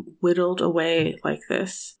being whittled away like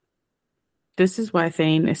this. This is why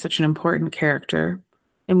Thane is such an important character.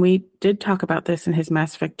 And we did talk about this in his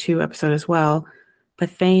Mass Effect 2 episode as well, but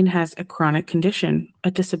Thane has a chronic condition,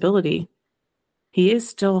 a disability. He is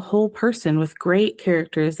still a whole person with great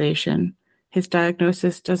characterization. His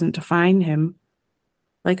diagnosis doesn't define him.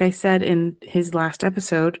 Like I said in his last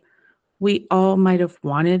episode, we all might have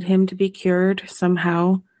wanted him to be cured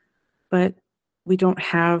somehow, but we don't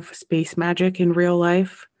have space magic in real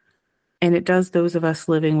life. And it does those of us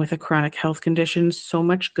living with a chronic health condition so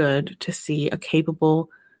much good to see a capable,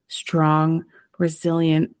 strong,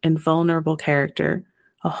 resilient, and vulnerable character,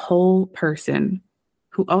 a whole person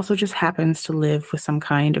who also just happens to live with some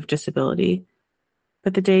kind of disability.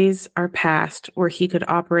 But the days are past where he could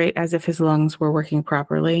operate as if his lungs were working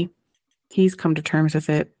properly. He's come to terms with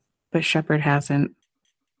it, but Shepard hasn't.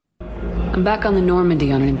 I'm back on the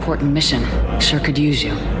Normandy on an important mission. Sure could use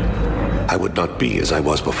you. I would not be as I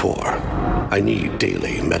was before. I need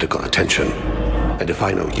daily medical attention. And if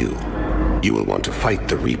I know you, you will want to fight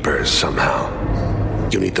the Reapers somehow.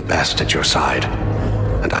 You need the best at your side,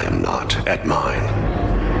 and I am not at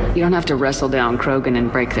mine. You don't have to wrestle down Krogan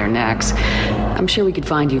and break their necks. I'm sure we could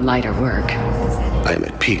find you lighter work. I am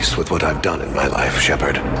at peace with what I've done in my life,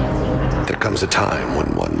 Shepard. There comes a time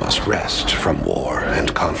when one must rest from war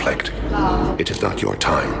and conflict. It is not your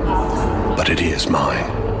time, but it is mine.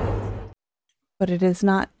 But it is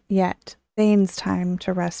not yet Thane's time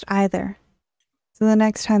to rest either. So the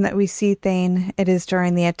next time that we see Thane, it is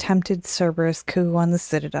during the attempted Cerberus coup on the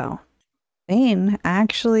Citadel. Thane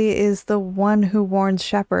actually is the one who warns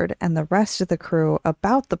Shepard and the rest of the crew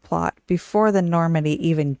about the plot before the Normandy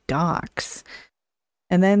even docks.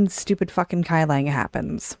 And then stupid fucking Kai Lang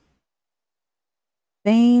happens.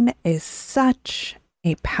 Thane is such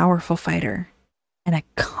a powerful fighter, an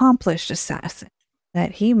accomplished assassin,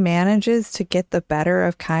 that he manages to get the better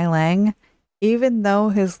of Kai Lang even though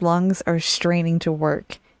his lungs are straining to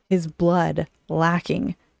work, his blood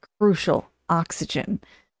lacking crucial oxygen.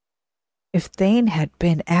 If Thane had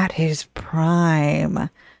been at his prime,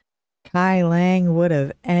 Kai Lang would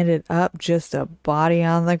have ended up just a body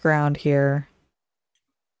on the ground here.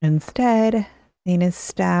 Instead, Thane is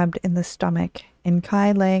stabbed in the stomach, and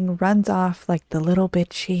Kai Lang runs off like the little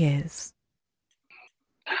bitch she is.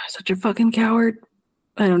 Such a fucking coward.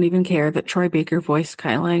 I don't even care that Troy Baker voiced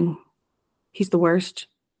Kai Lang. He's the worst.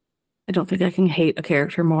 I don't think I can hate a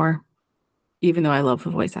character more, even though I love the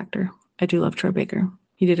voice actor. I do love Troy Baker.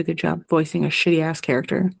 He did a good job voicing a shitty-ass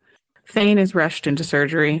character. Thane is rushed into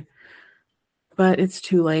surgery, but it's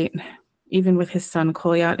too late. Even with his son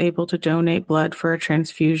Kolyat able to donate blood for a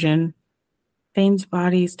transfusion, Thane's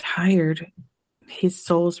body's tired. His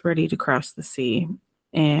soul's ready to cross the sea.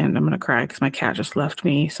 And I'm going to cry because my cat just left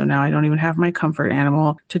me, so now I don't even have my comfort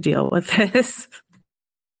animal to deal with this.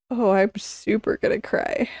 Oh, I'm super gonna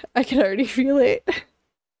cry. I can already feel it.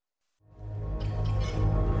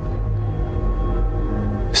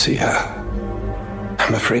 Sia,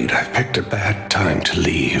 I'm afraid I've picked a bad time to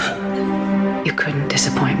leave. You couldn't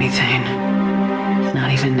disappoint me, Thane.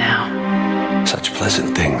 Not even now. Such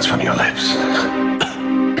pleasant things from your lips.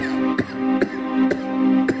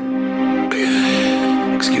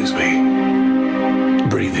 Excuse me.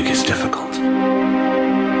 Breathing is difficult.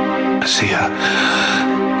 Sia,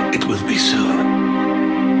 it will be soon.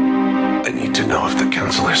 I need to know if the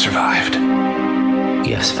counselor survived.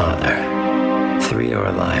 Yes, Father. 3 are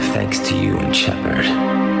alive thanks to you and Shepard.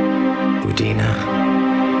 Udina,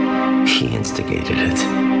 he instigated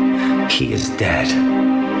it. He is dead.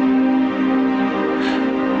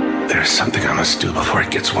 There's something I must do before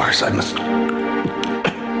it gets worse. I must...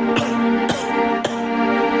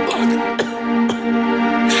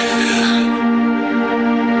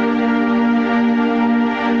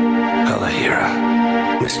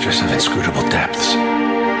 Mistress of inscrutable depths,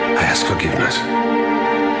 I ask forgiveness.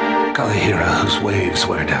 Kalahira, whose waves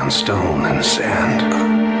wear down stone and sand.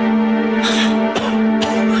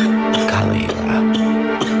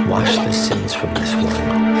 Kalahira, wash the sins from this one,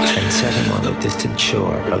 and set him on the distant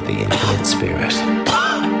shore of the infinite spirit.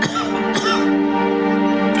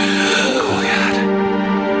 Kolyat,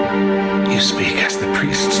 you speak as the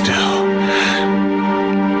priests do.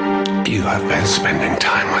 spending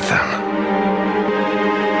time with them.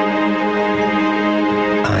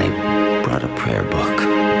 I brought a prayer book.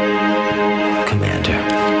 Commander,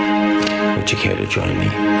 would you care to join me?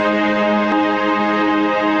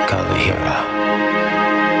 Kalahira.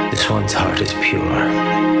 This one's heart is pure,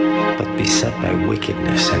 but beset by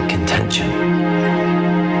wickedness and contention.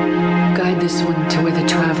 Guide this one to where the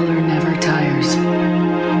traveler never tires,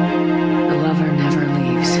 the lover never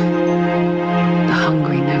leaves, the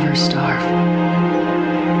hungry never starve.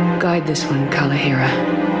 Guide this one, Kalahira,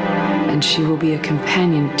 and she will be a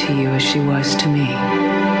companion to you as she was to me.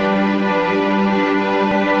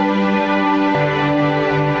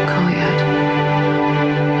 Koyat,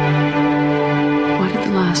 what did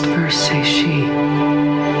the last verse say she?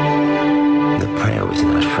 The prayer was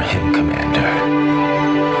not for him, Commander.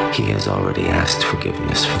 He has already asked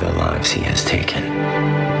forgiveness for the lives he has taken.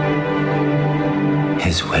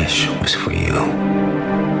 His wish was for you.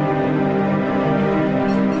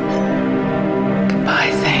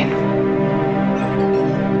 Goodbye, Thane.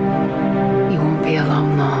 You won't be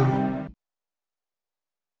alone long.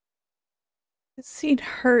 This scene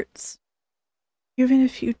hurts, even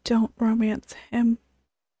if you don't romance him.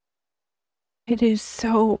 It is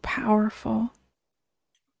so powerful.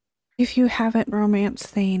 If you haven't romanced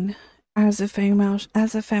Thane as a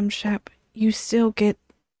femshep, you still get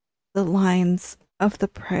the lines of the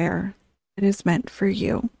prayer that is meant for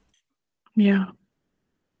you. Yeah.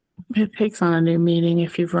 It takes on a new meaning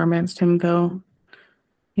if you've romanced him, though.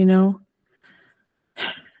 You know?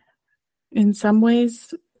 In some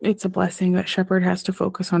ways, it's a blessing that Shepard has to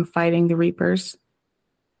focus on fighting the Reapers.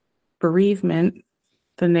 Bereavement,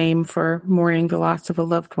 the name for mourning the loss of a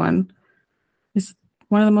loved one, is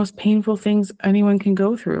one of the most painful things anyone can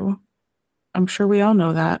go through. I'm sure we all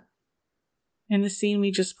know that. In the scene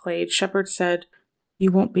we just played, Shepard said,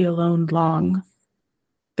 "You won't be alone long."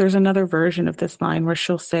 There's another version of this line where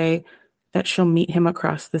she'll say that she'll meet him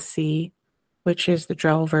across the sea, which is the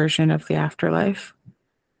Drell version of the afterlife.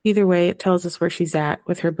 Either way, it tells us where she's at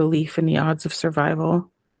with her belief in the odds of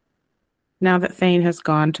survival. Now that Thane has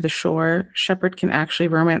gone to the shore, Shepard can actually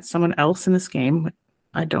romance someone else in this game.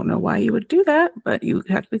 I don't know why you would do that, but you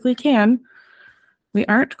technically can. We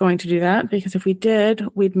aren't going to do that because if we did,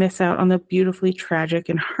 we'd miss out on the beautifully tragic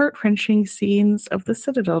and heart-wrenching scenes of the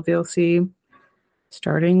Citadel DLC,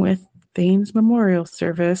 starting with Thane's memorial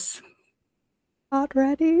service. Not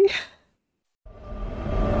ready.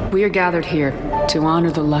 We are gathered here to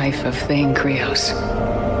honor the life of Thane Krios.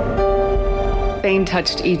 Thane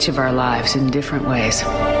touched each of our lives in different ways.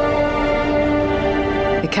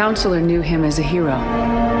 The Counselor knew him as a hero.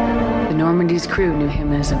 The Normandy's crew knew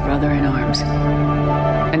him as a brother in arms.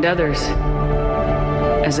 And others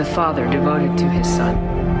as a father devoted to his son.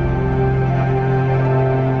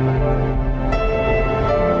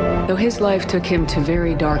 Though his life took him to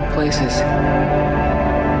very dark places,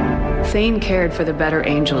 Thane cared for the better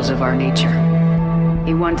angels of our nature.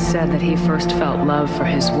 He once said that he first felt love for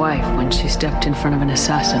his wife when she stepped in front of an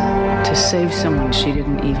assassin to save someone she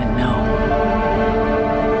didn't even know.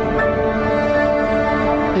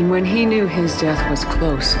 And when he knew his death was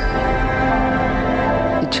close,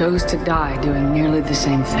 he chose to die doing nearly the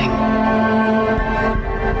same thing.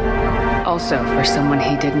 Also for someone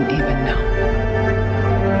he didn't even know.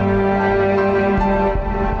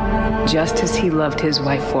 Just as he loved his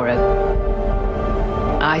wife for it,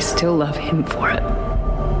 I still love him for it.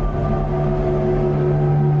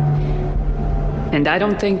 And I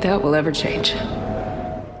don't think that will ever change.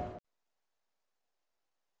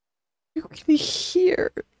 You can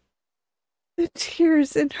hear the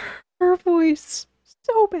tears in her voice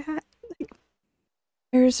so bad.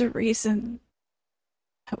 There's a reason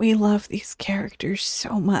that we love these characters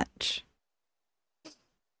so much.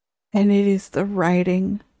 And it is the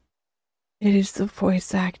writing. It is the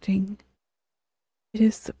voice acting. It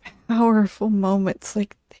is the powerful moments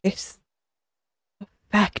like this that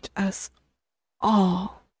affect us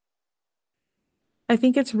all. I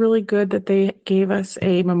think it's really good that they gave us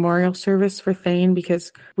a memorial service for Thane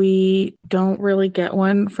because we don't really get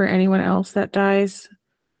one for anyone else that dies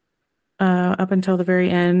up until the very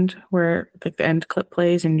end where like the end clip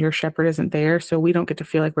plays and your Shepard isn't there. So we don't get to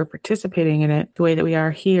feel like we're participating in it the way that we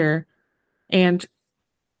are here. And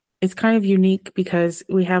it's kind of unique because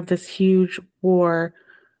we have this huge war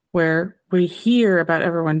where we hear about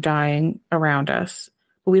everyone dying around us,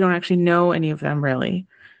 but we don't actually know any of them really.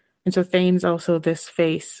 And so Thane's also this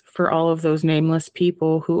face for all of those nameless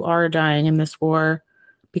people who are dying in this war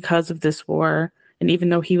because of this war. And even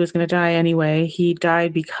though he was going to die anyway, he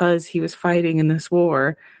died because he was fighting in this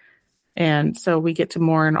war. And so we get to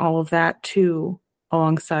mourn all of that too,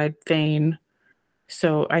 alongside Thane.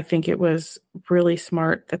 So I think it was really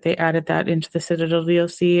smart that they added that into the Citadel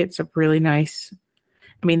DLC. It's a really nice,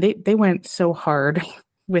 I mean, they went so hard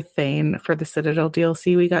with Thane for the Citadel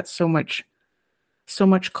DLC. We got so much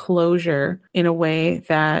closure in a way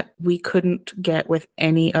that we couldn't get with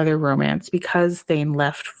any other romance because Thane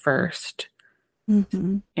left first.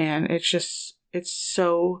 Mm-hmm. And it's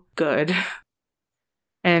so good.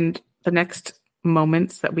 And the next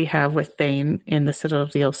moments that we have with Thane in the Citadel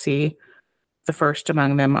DLC, the first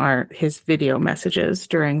among them are his video messages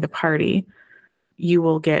during the party. You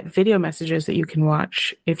will get video messages that you can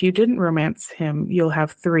watch. If you didn't romance him, you'll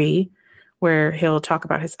have 3 where he'll talk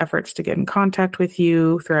about his efforts to get in contact with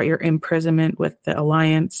you throughout your imprisonment with the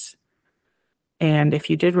Alliance. And if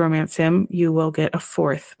you did romance him, you will get a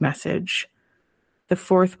 4th message. The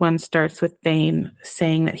 4th one starts with Thane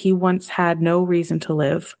saying that he once had no reason to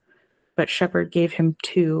live, but Shepard gave him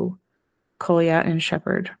 2, Kolya and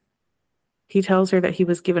Shepard. He tells her that he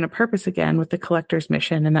was given a purpose again with the Collector's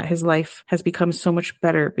mission and that his life has become so much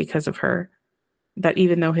better because of her. That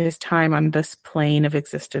even though his time on this plane of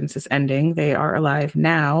existence is ending, they are alive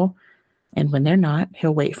now. And when they're not,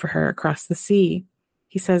 he'll wait for her across the sea.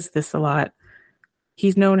 He says this a lot.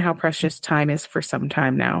 He's known how precious time is for some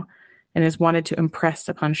time now and has wanted to impress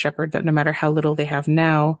upon Shepard that no matter how little they have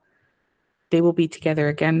now, they will be together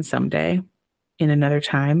again someday, in another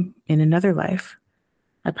time, in another life.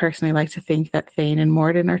 I personally like to think that Thane and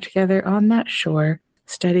Morden are together on that shore,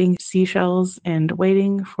 studying seashells and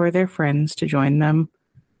waiting for their friends to join them.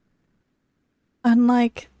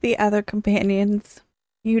 Unlike the other companions,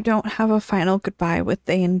 you don't have a final goodbye with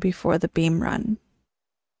Thane before the beam run.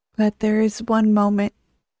 But there is one moment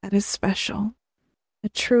that is special. A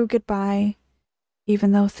true goodbye,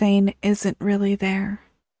 even though Thane isn't really there.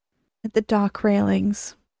 At the dock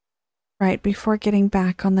railings, right before getting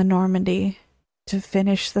back on the Normandy to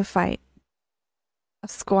finish the fight, a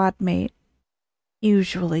squad mate,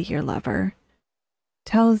 usually your lover,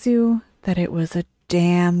 tells you that it was a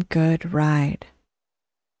damn good ride.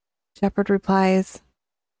 Shepard replies,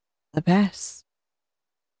 "The best."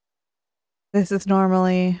 This is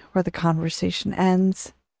normally where the conversation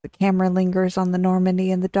ends. The camera lingers on the Normandy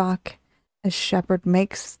and the dock as Shepard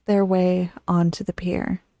makes their way onto the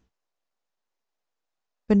pier.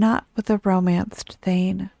 But not with a romanced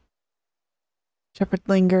Thane. Shepard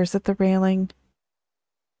lingers at the railing,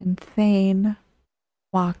 and Thane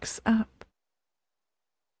walks up.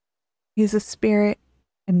 He's a spirit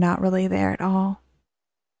and not really there at all,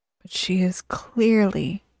 but she is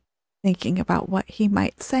clearly thinking about what he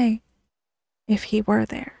might say if he were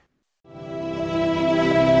there.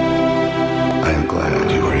 I am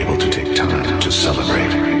glad you were able to take time to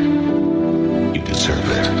celebrate. You deserve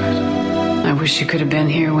it. I wish you could have been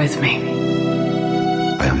here with me.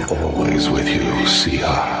 I am always with you, Sia.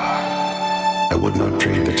 I would not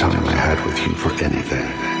trade the time I had with you for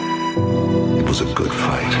anything. It was a good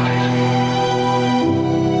fight.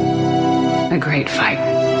 A great fight.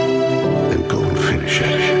 Then go and finish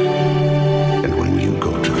it. And when you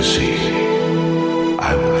go to the sea,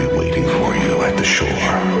 I will be waiting for you at the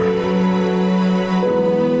shore.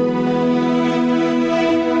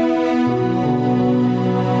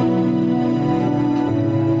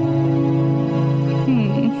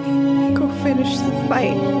 Finish the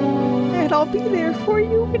fight, and I'll be there for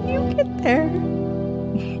you when you get there.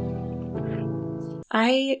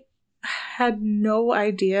 I had no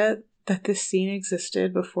idea that this scene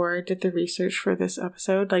existed before I did the research for this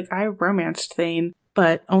episode. Like, I romanced Thane,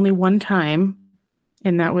 but only one time,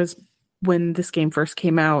 and that was when this game first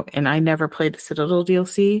came out, and I never played the Citadel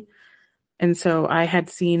DLC. And so I had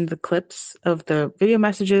seen the clips of the video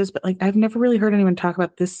messages, but like I've never really heard anyone talk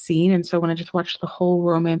about this scene. And so when I just watched the whole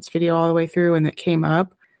romance video all the way through and it came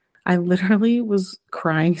up, I literally was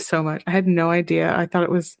crying so much. I had no idea. I thought it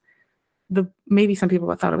was maybe some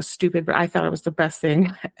people thought it was stupid, but I thought it was the best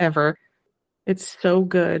thing ever. It's so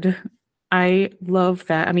good. I love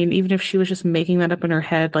that. I mean, even if she was just making that up in her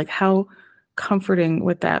head, like how comforting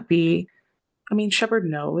would that be? I mean, Shepard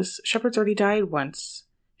knows. Shepard's already died once.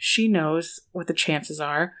 She knows what the chances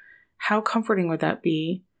are. How comforting would that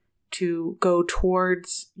be to go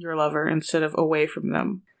towards your lover instead of away from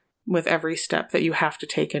them with every step that you have to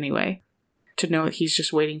take anyway? To know that he's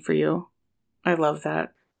just waiting for you. I love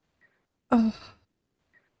that. Oh.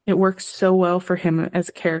 It works so well for him as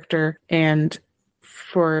a character and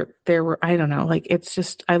I don't know, like it's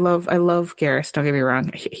just I love Garrus, don't get me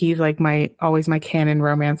wrong. He's like always my canon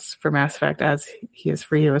romance for Mass Effect, as he is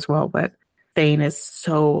for you as well, but Thane is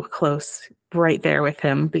so close right there with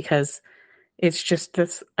him because it's just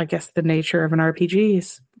this, I guess, the nature of an RPG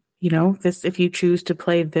is, this, if you choose to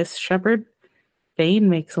play this Shepard, Thane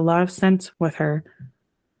makes a lot of sense with her.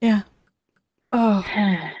 Yeah. Oh.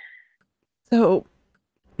 So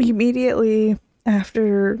immediately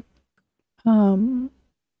after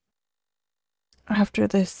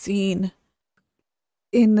this scene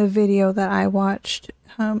in the video that I watched,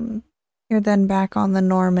 you're then back on the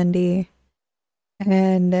Normandy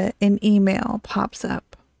and an email pops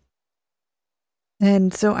up.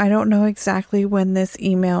 And so I don't know exactly when this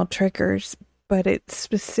email triggers, but it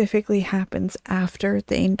specifically happens after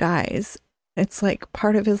Thane dies. It's like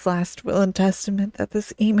part of his last will and testament that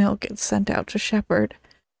this email gets sent out to Shepard.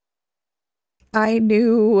 I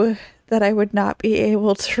knew that I would not be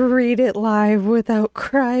able to read it live without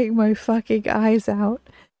crying my fucking eyes out.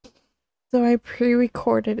 So I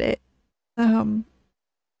pre-recorded it.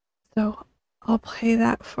 So I'll play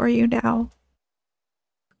that for you now.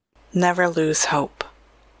 Never lose hope.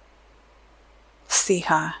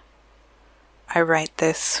 Siha, I write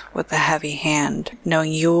this with a heavy hand,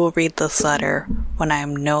 knowing you will read this letter when I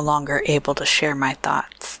am no longer able to share my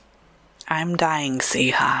thoughts. I'm dying,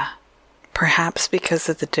 Siha. Perhaps because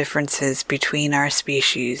of the differences between our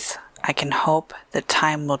species, I can hope that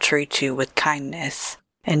time will treat you with kindness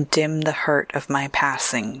and dim the hurt of my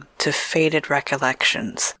passing to faded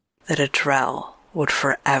recollections that Adrel would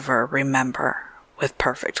forever remember with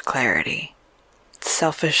perfect clarity.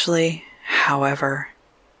 Selfishly, however,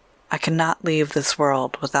 I cannot leave this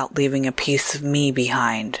world without leaving a piece of me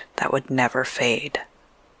behind that would never fade.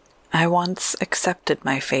 I once accepted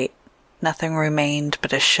my fate. Nothing remained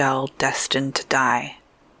but a shell destined to die.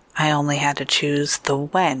 I only had to choose the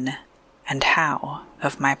when and how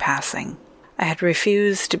of my passing. I had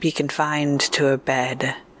refused to be confined to a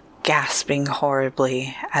bed, gasping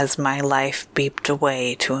horribly as my life beeped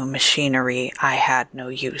away to a machinery I had no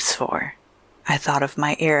use for. I thought of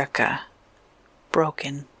my Erica,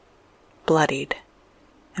 broken, bloodied,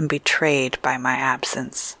 and betrayed by my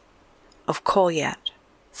absence. Of Kolyat,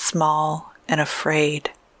 small and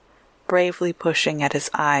afraid, bravely pushing at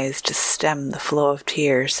his eyes to stem the flow of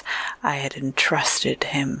tears I had entrusted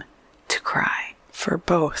him to cry. For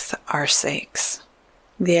both our sakes,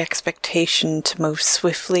 the expectation to move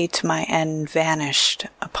swiftly to my end vanished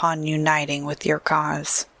upon uniting with your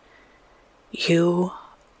cause. You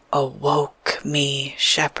awoke me,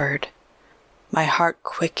 Shepard. My heart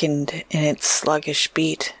quickened in its sluggish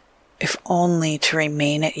beat, if only to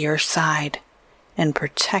remain at your side and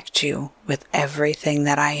protect you with everything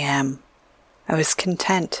that I am. I was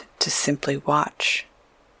content to simply watch.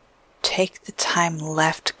 Take the time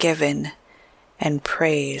left given and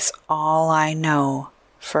praise all I know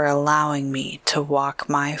for allowing me to walk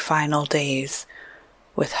my final days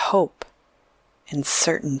with hope and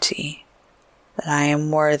certainty that I am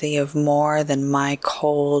worthy of more than my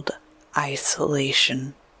cold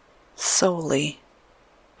isolation, solely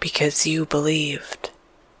because you believed.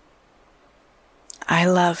 I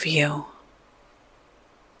love you.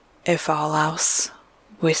 If all else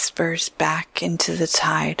whispers back into the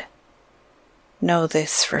tide, know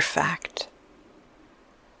this for fact.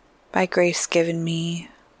 By grace given me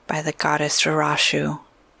by the goddess Arashu,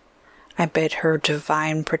 I bid her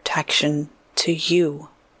divine protection to you,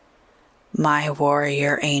 my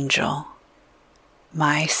warrior angel,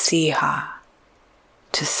 my Siha,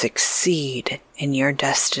 to succeed in your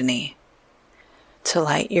destiny, to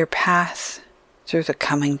light your path through the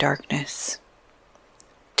coming darkness,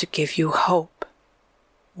 to give you hope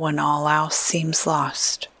when all else seems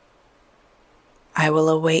lost. I will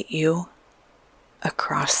await you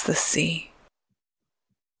across the sea.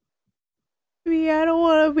 I don't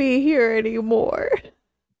want to be here anymore.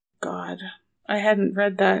 God, I hadn't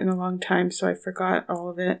read that in a long time, so I forgot all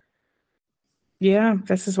of it. Yeah,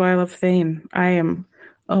 this is why I love Thane. I am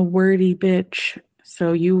a wordy bitch,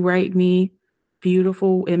 so you write me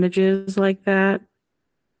beautiful images like that,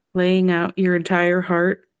 laying out your entire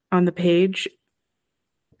heart on the page.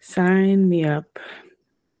 Sign me up.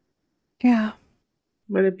 Yeah.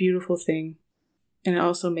 What a beautiful thing. And it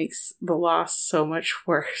also makes the loss so much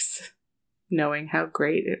worse, knowing how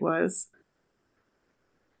great it was.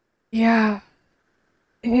 Yeah.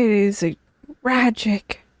 It is a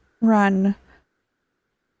tragic run,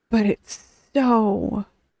 but it's so,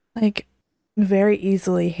 very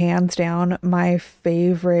easily, hands down, my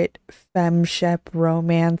favorite femshep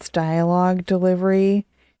romance dialogue delivery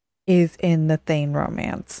is in the Thane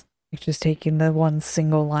romance. Just taking the one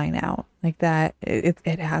single line out. Like that,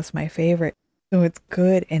 it has my favorite. So it's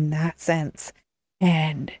good in that sense.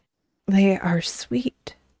 And they are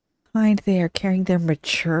sweet, kind, they are caring, they're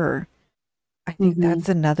mature. I think that's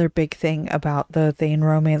another big thing about the Thane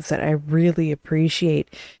romance that I really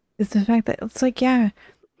appreciate, is the fact that it's like, yeah,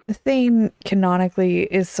 Thane canonically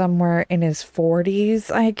is somewhere in his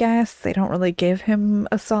 40s, I guess. They don't really give him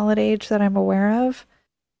a solid age that I'm aware of.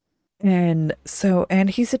 And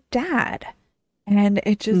he's a dad. And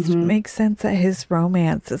it just makes sense that his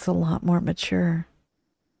romance is a lot more mature.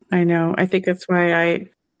 I know. I think that's why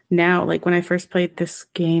now, like when I first played this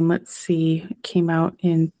game, let's see, it came out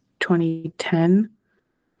in 2010.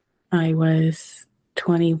 I was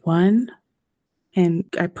 21 and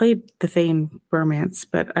I played the Thane romance,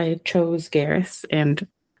 but I chose Garrus, and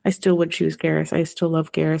I still would choose Garrus. I still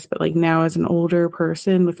love Garrus, but like now as an older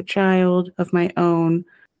person with a child of my own,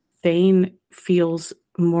 Thane feels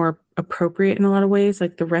more appropriate in a lot of ways.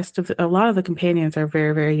 Like a lot of the companions are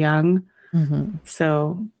very, very young. Mm-hmm.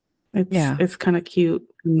 So it's kind of cute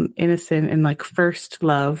and innocent and like first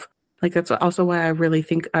love. Like that's also why I really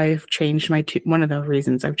think I've changed my tune. One of the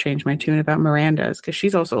reasons I've changed my tune about Miranda is because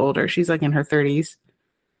she's also older. She's like in her 30s.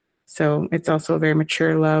 So it's also a very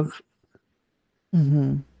mature love.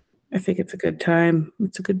 Mm-hmm. I think it's a good time.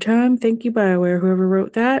 It's a good time. Thank you, BioWare. Whoever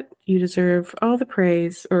wrote that, you deserve all the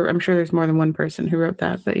praise. Or I'm sure there's more than one person who wrote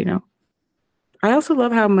that, but I also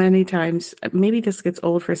love how many times, maybe this gets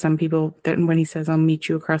old for some people, that when he says, I'll meet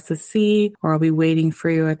you across the sea, or I'll be waiting for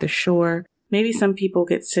you at the shore. Maybe some people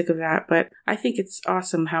get sick of that, but I think it's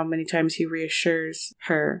awesome how many times he reassures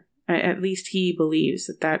her. At least he believes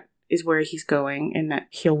that is where he's going and that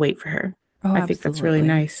he'll wait for her. Oh, I think that's really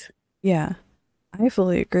nice. Yeah, I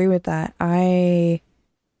fully agree with that.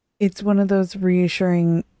 It's one of those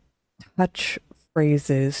reassuring touch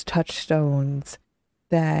phrases, touchstones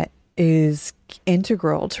that is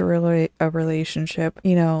integral to a relationship.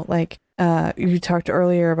 Like you talked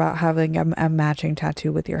earlier about having a matching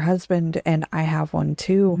tattoo with your husband, and I have one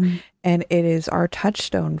too. Mm-hmm. And it is our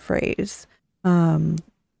touchstone phrase. On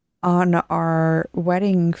our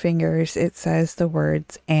wedding fingers, it says the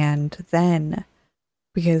words "and then,"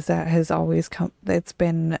 because that has always it's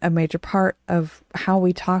been a major part of how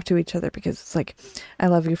we talk to each other, because it's like, I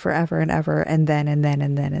love you forever and ever, and then, and then,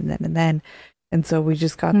 and then, and then, and then. And so we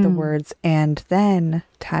just got the words "and then"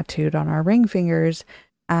 tattooed on our ring fingers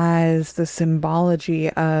as the symbology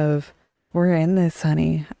of, we're in this,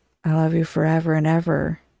 honey. I love you forever and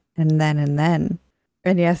ever. And then, and then.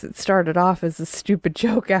 And yes, it started off as a stupid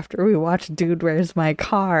joke after we watched Dude, Where's My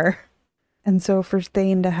Car? And so for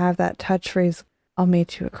Thane to have that touch phrase, I'll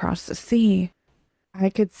meet you across the sea, I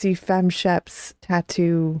could see FemShep's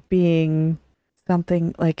tattoo being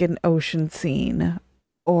something like an ocean scene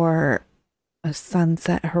or a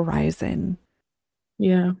sunset horizon.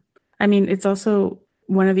 Yeah. I mean, it's also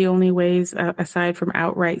one of the only ways, aside from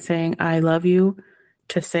outright saying I love you,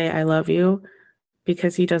 to say I love you,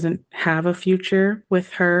 because he doesn't have a future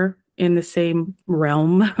with her in the same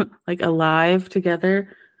realm, like alive together.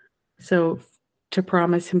 So to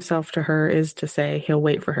promise himself to her is to say he'll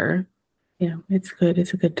wait for her. Yeah, it's good.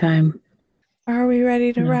 It's a good time. Are we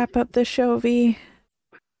ready to wrap up the show, V?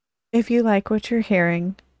 If you like what you're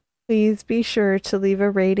hearing, please be sure to leave a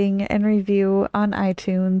rating and review on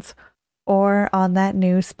iTunes or on that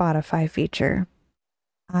new Spotify feature.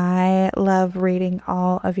 I love reading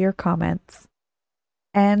all of your comments.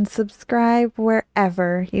 And subscribe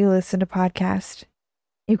wherever you listen to podcasts.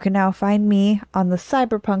 You can now find me on the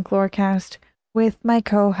Cyberpunk Lorecast with my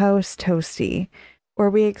co-host Toasty, where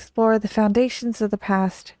we explore the foundations of the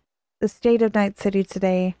past, the state of Night City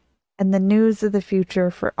today, and the news of the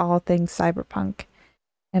future for all things cyberpunk.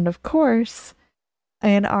 And of course,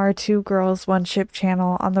 in our Two Girls, One Ship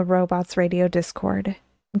channel on the Robots Radio Discord.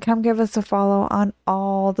 And come give us a follow on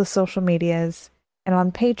all the social medias and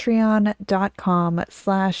on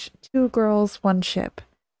patreon.com/2girls1ship.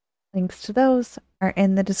 Links to those are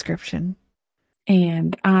in the description.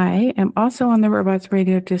 And I am also on the Robots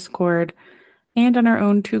Radio Discord and on our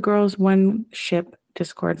own Two Girls, One Ship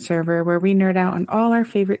Discord server, where we nerd out on all our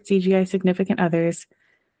favorite CGI significant others.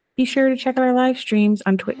 Be sure to check out our live streams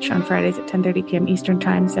on Twitch on Fridays at 10:30 p.m. Eastern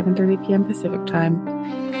Time, 7:30 p.m. Pacific Time.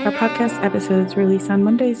 Our podcast episodes release on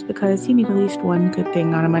Mondays because you need at least one good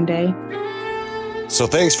thing on a Monday. So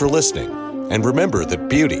thanks for listening, and remember that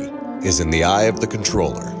beauty is in the eye of the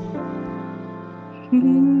controller.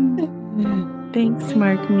 Thanks,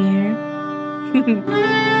 Mark Mir.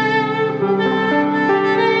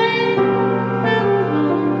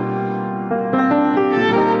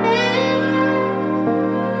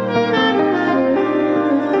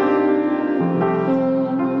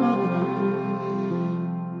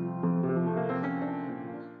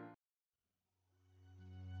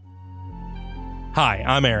 Hi,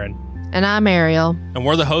 I'm Aaron. And I'm Ariel. And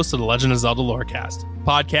we're the hosts of the Legend of Zelda Lorecast, a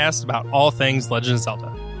podcast about all things Legend of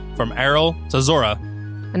Zelda. From Errol to Zora,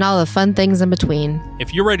 and all the fun things in between.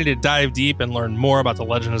 If you're ready to dive deep and learn more about the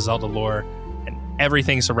Legend of Zelda lore and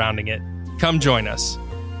everything surrounding it, come join us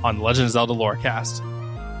on the Legend of Zelda Lorecast.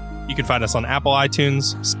 You can find us on Apple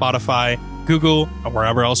iTunes, Spotify, Google, or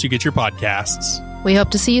wherever else you get your podcasts. We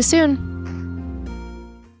hope to see you soon.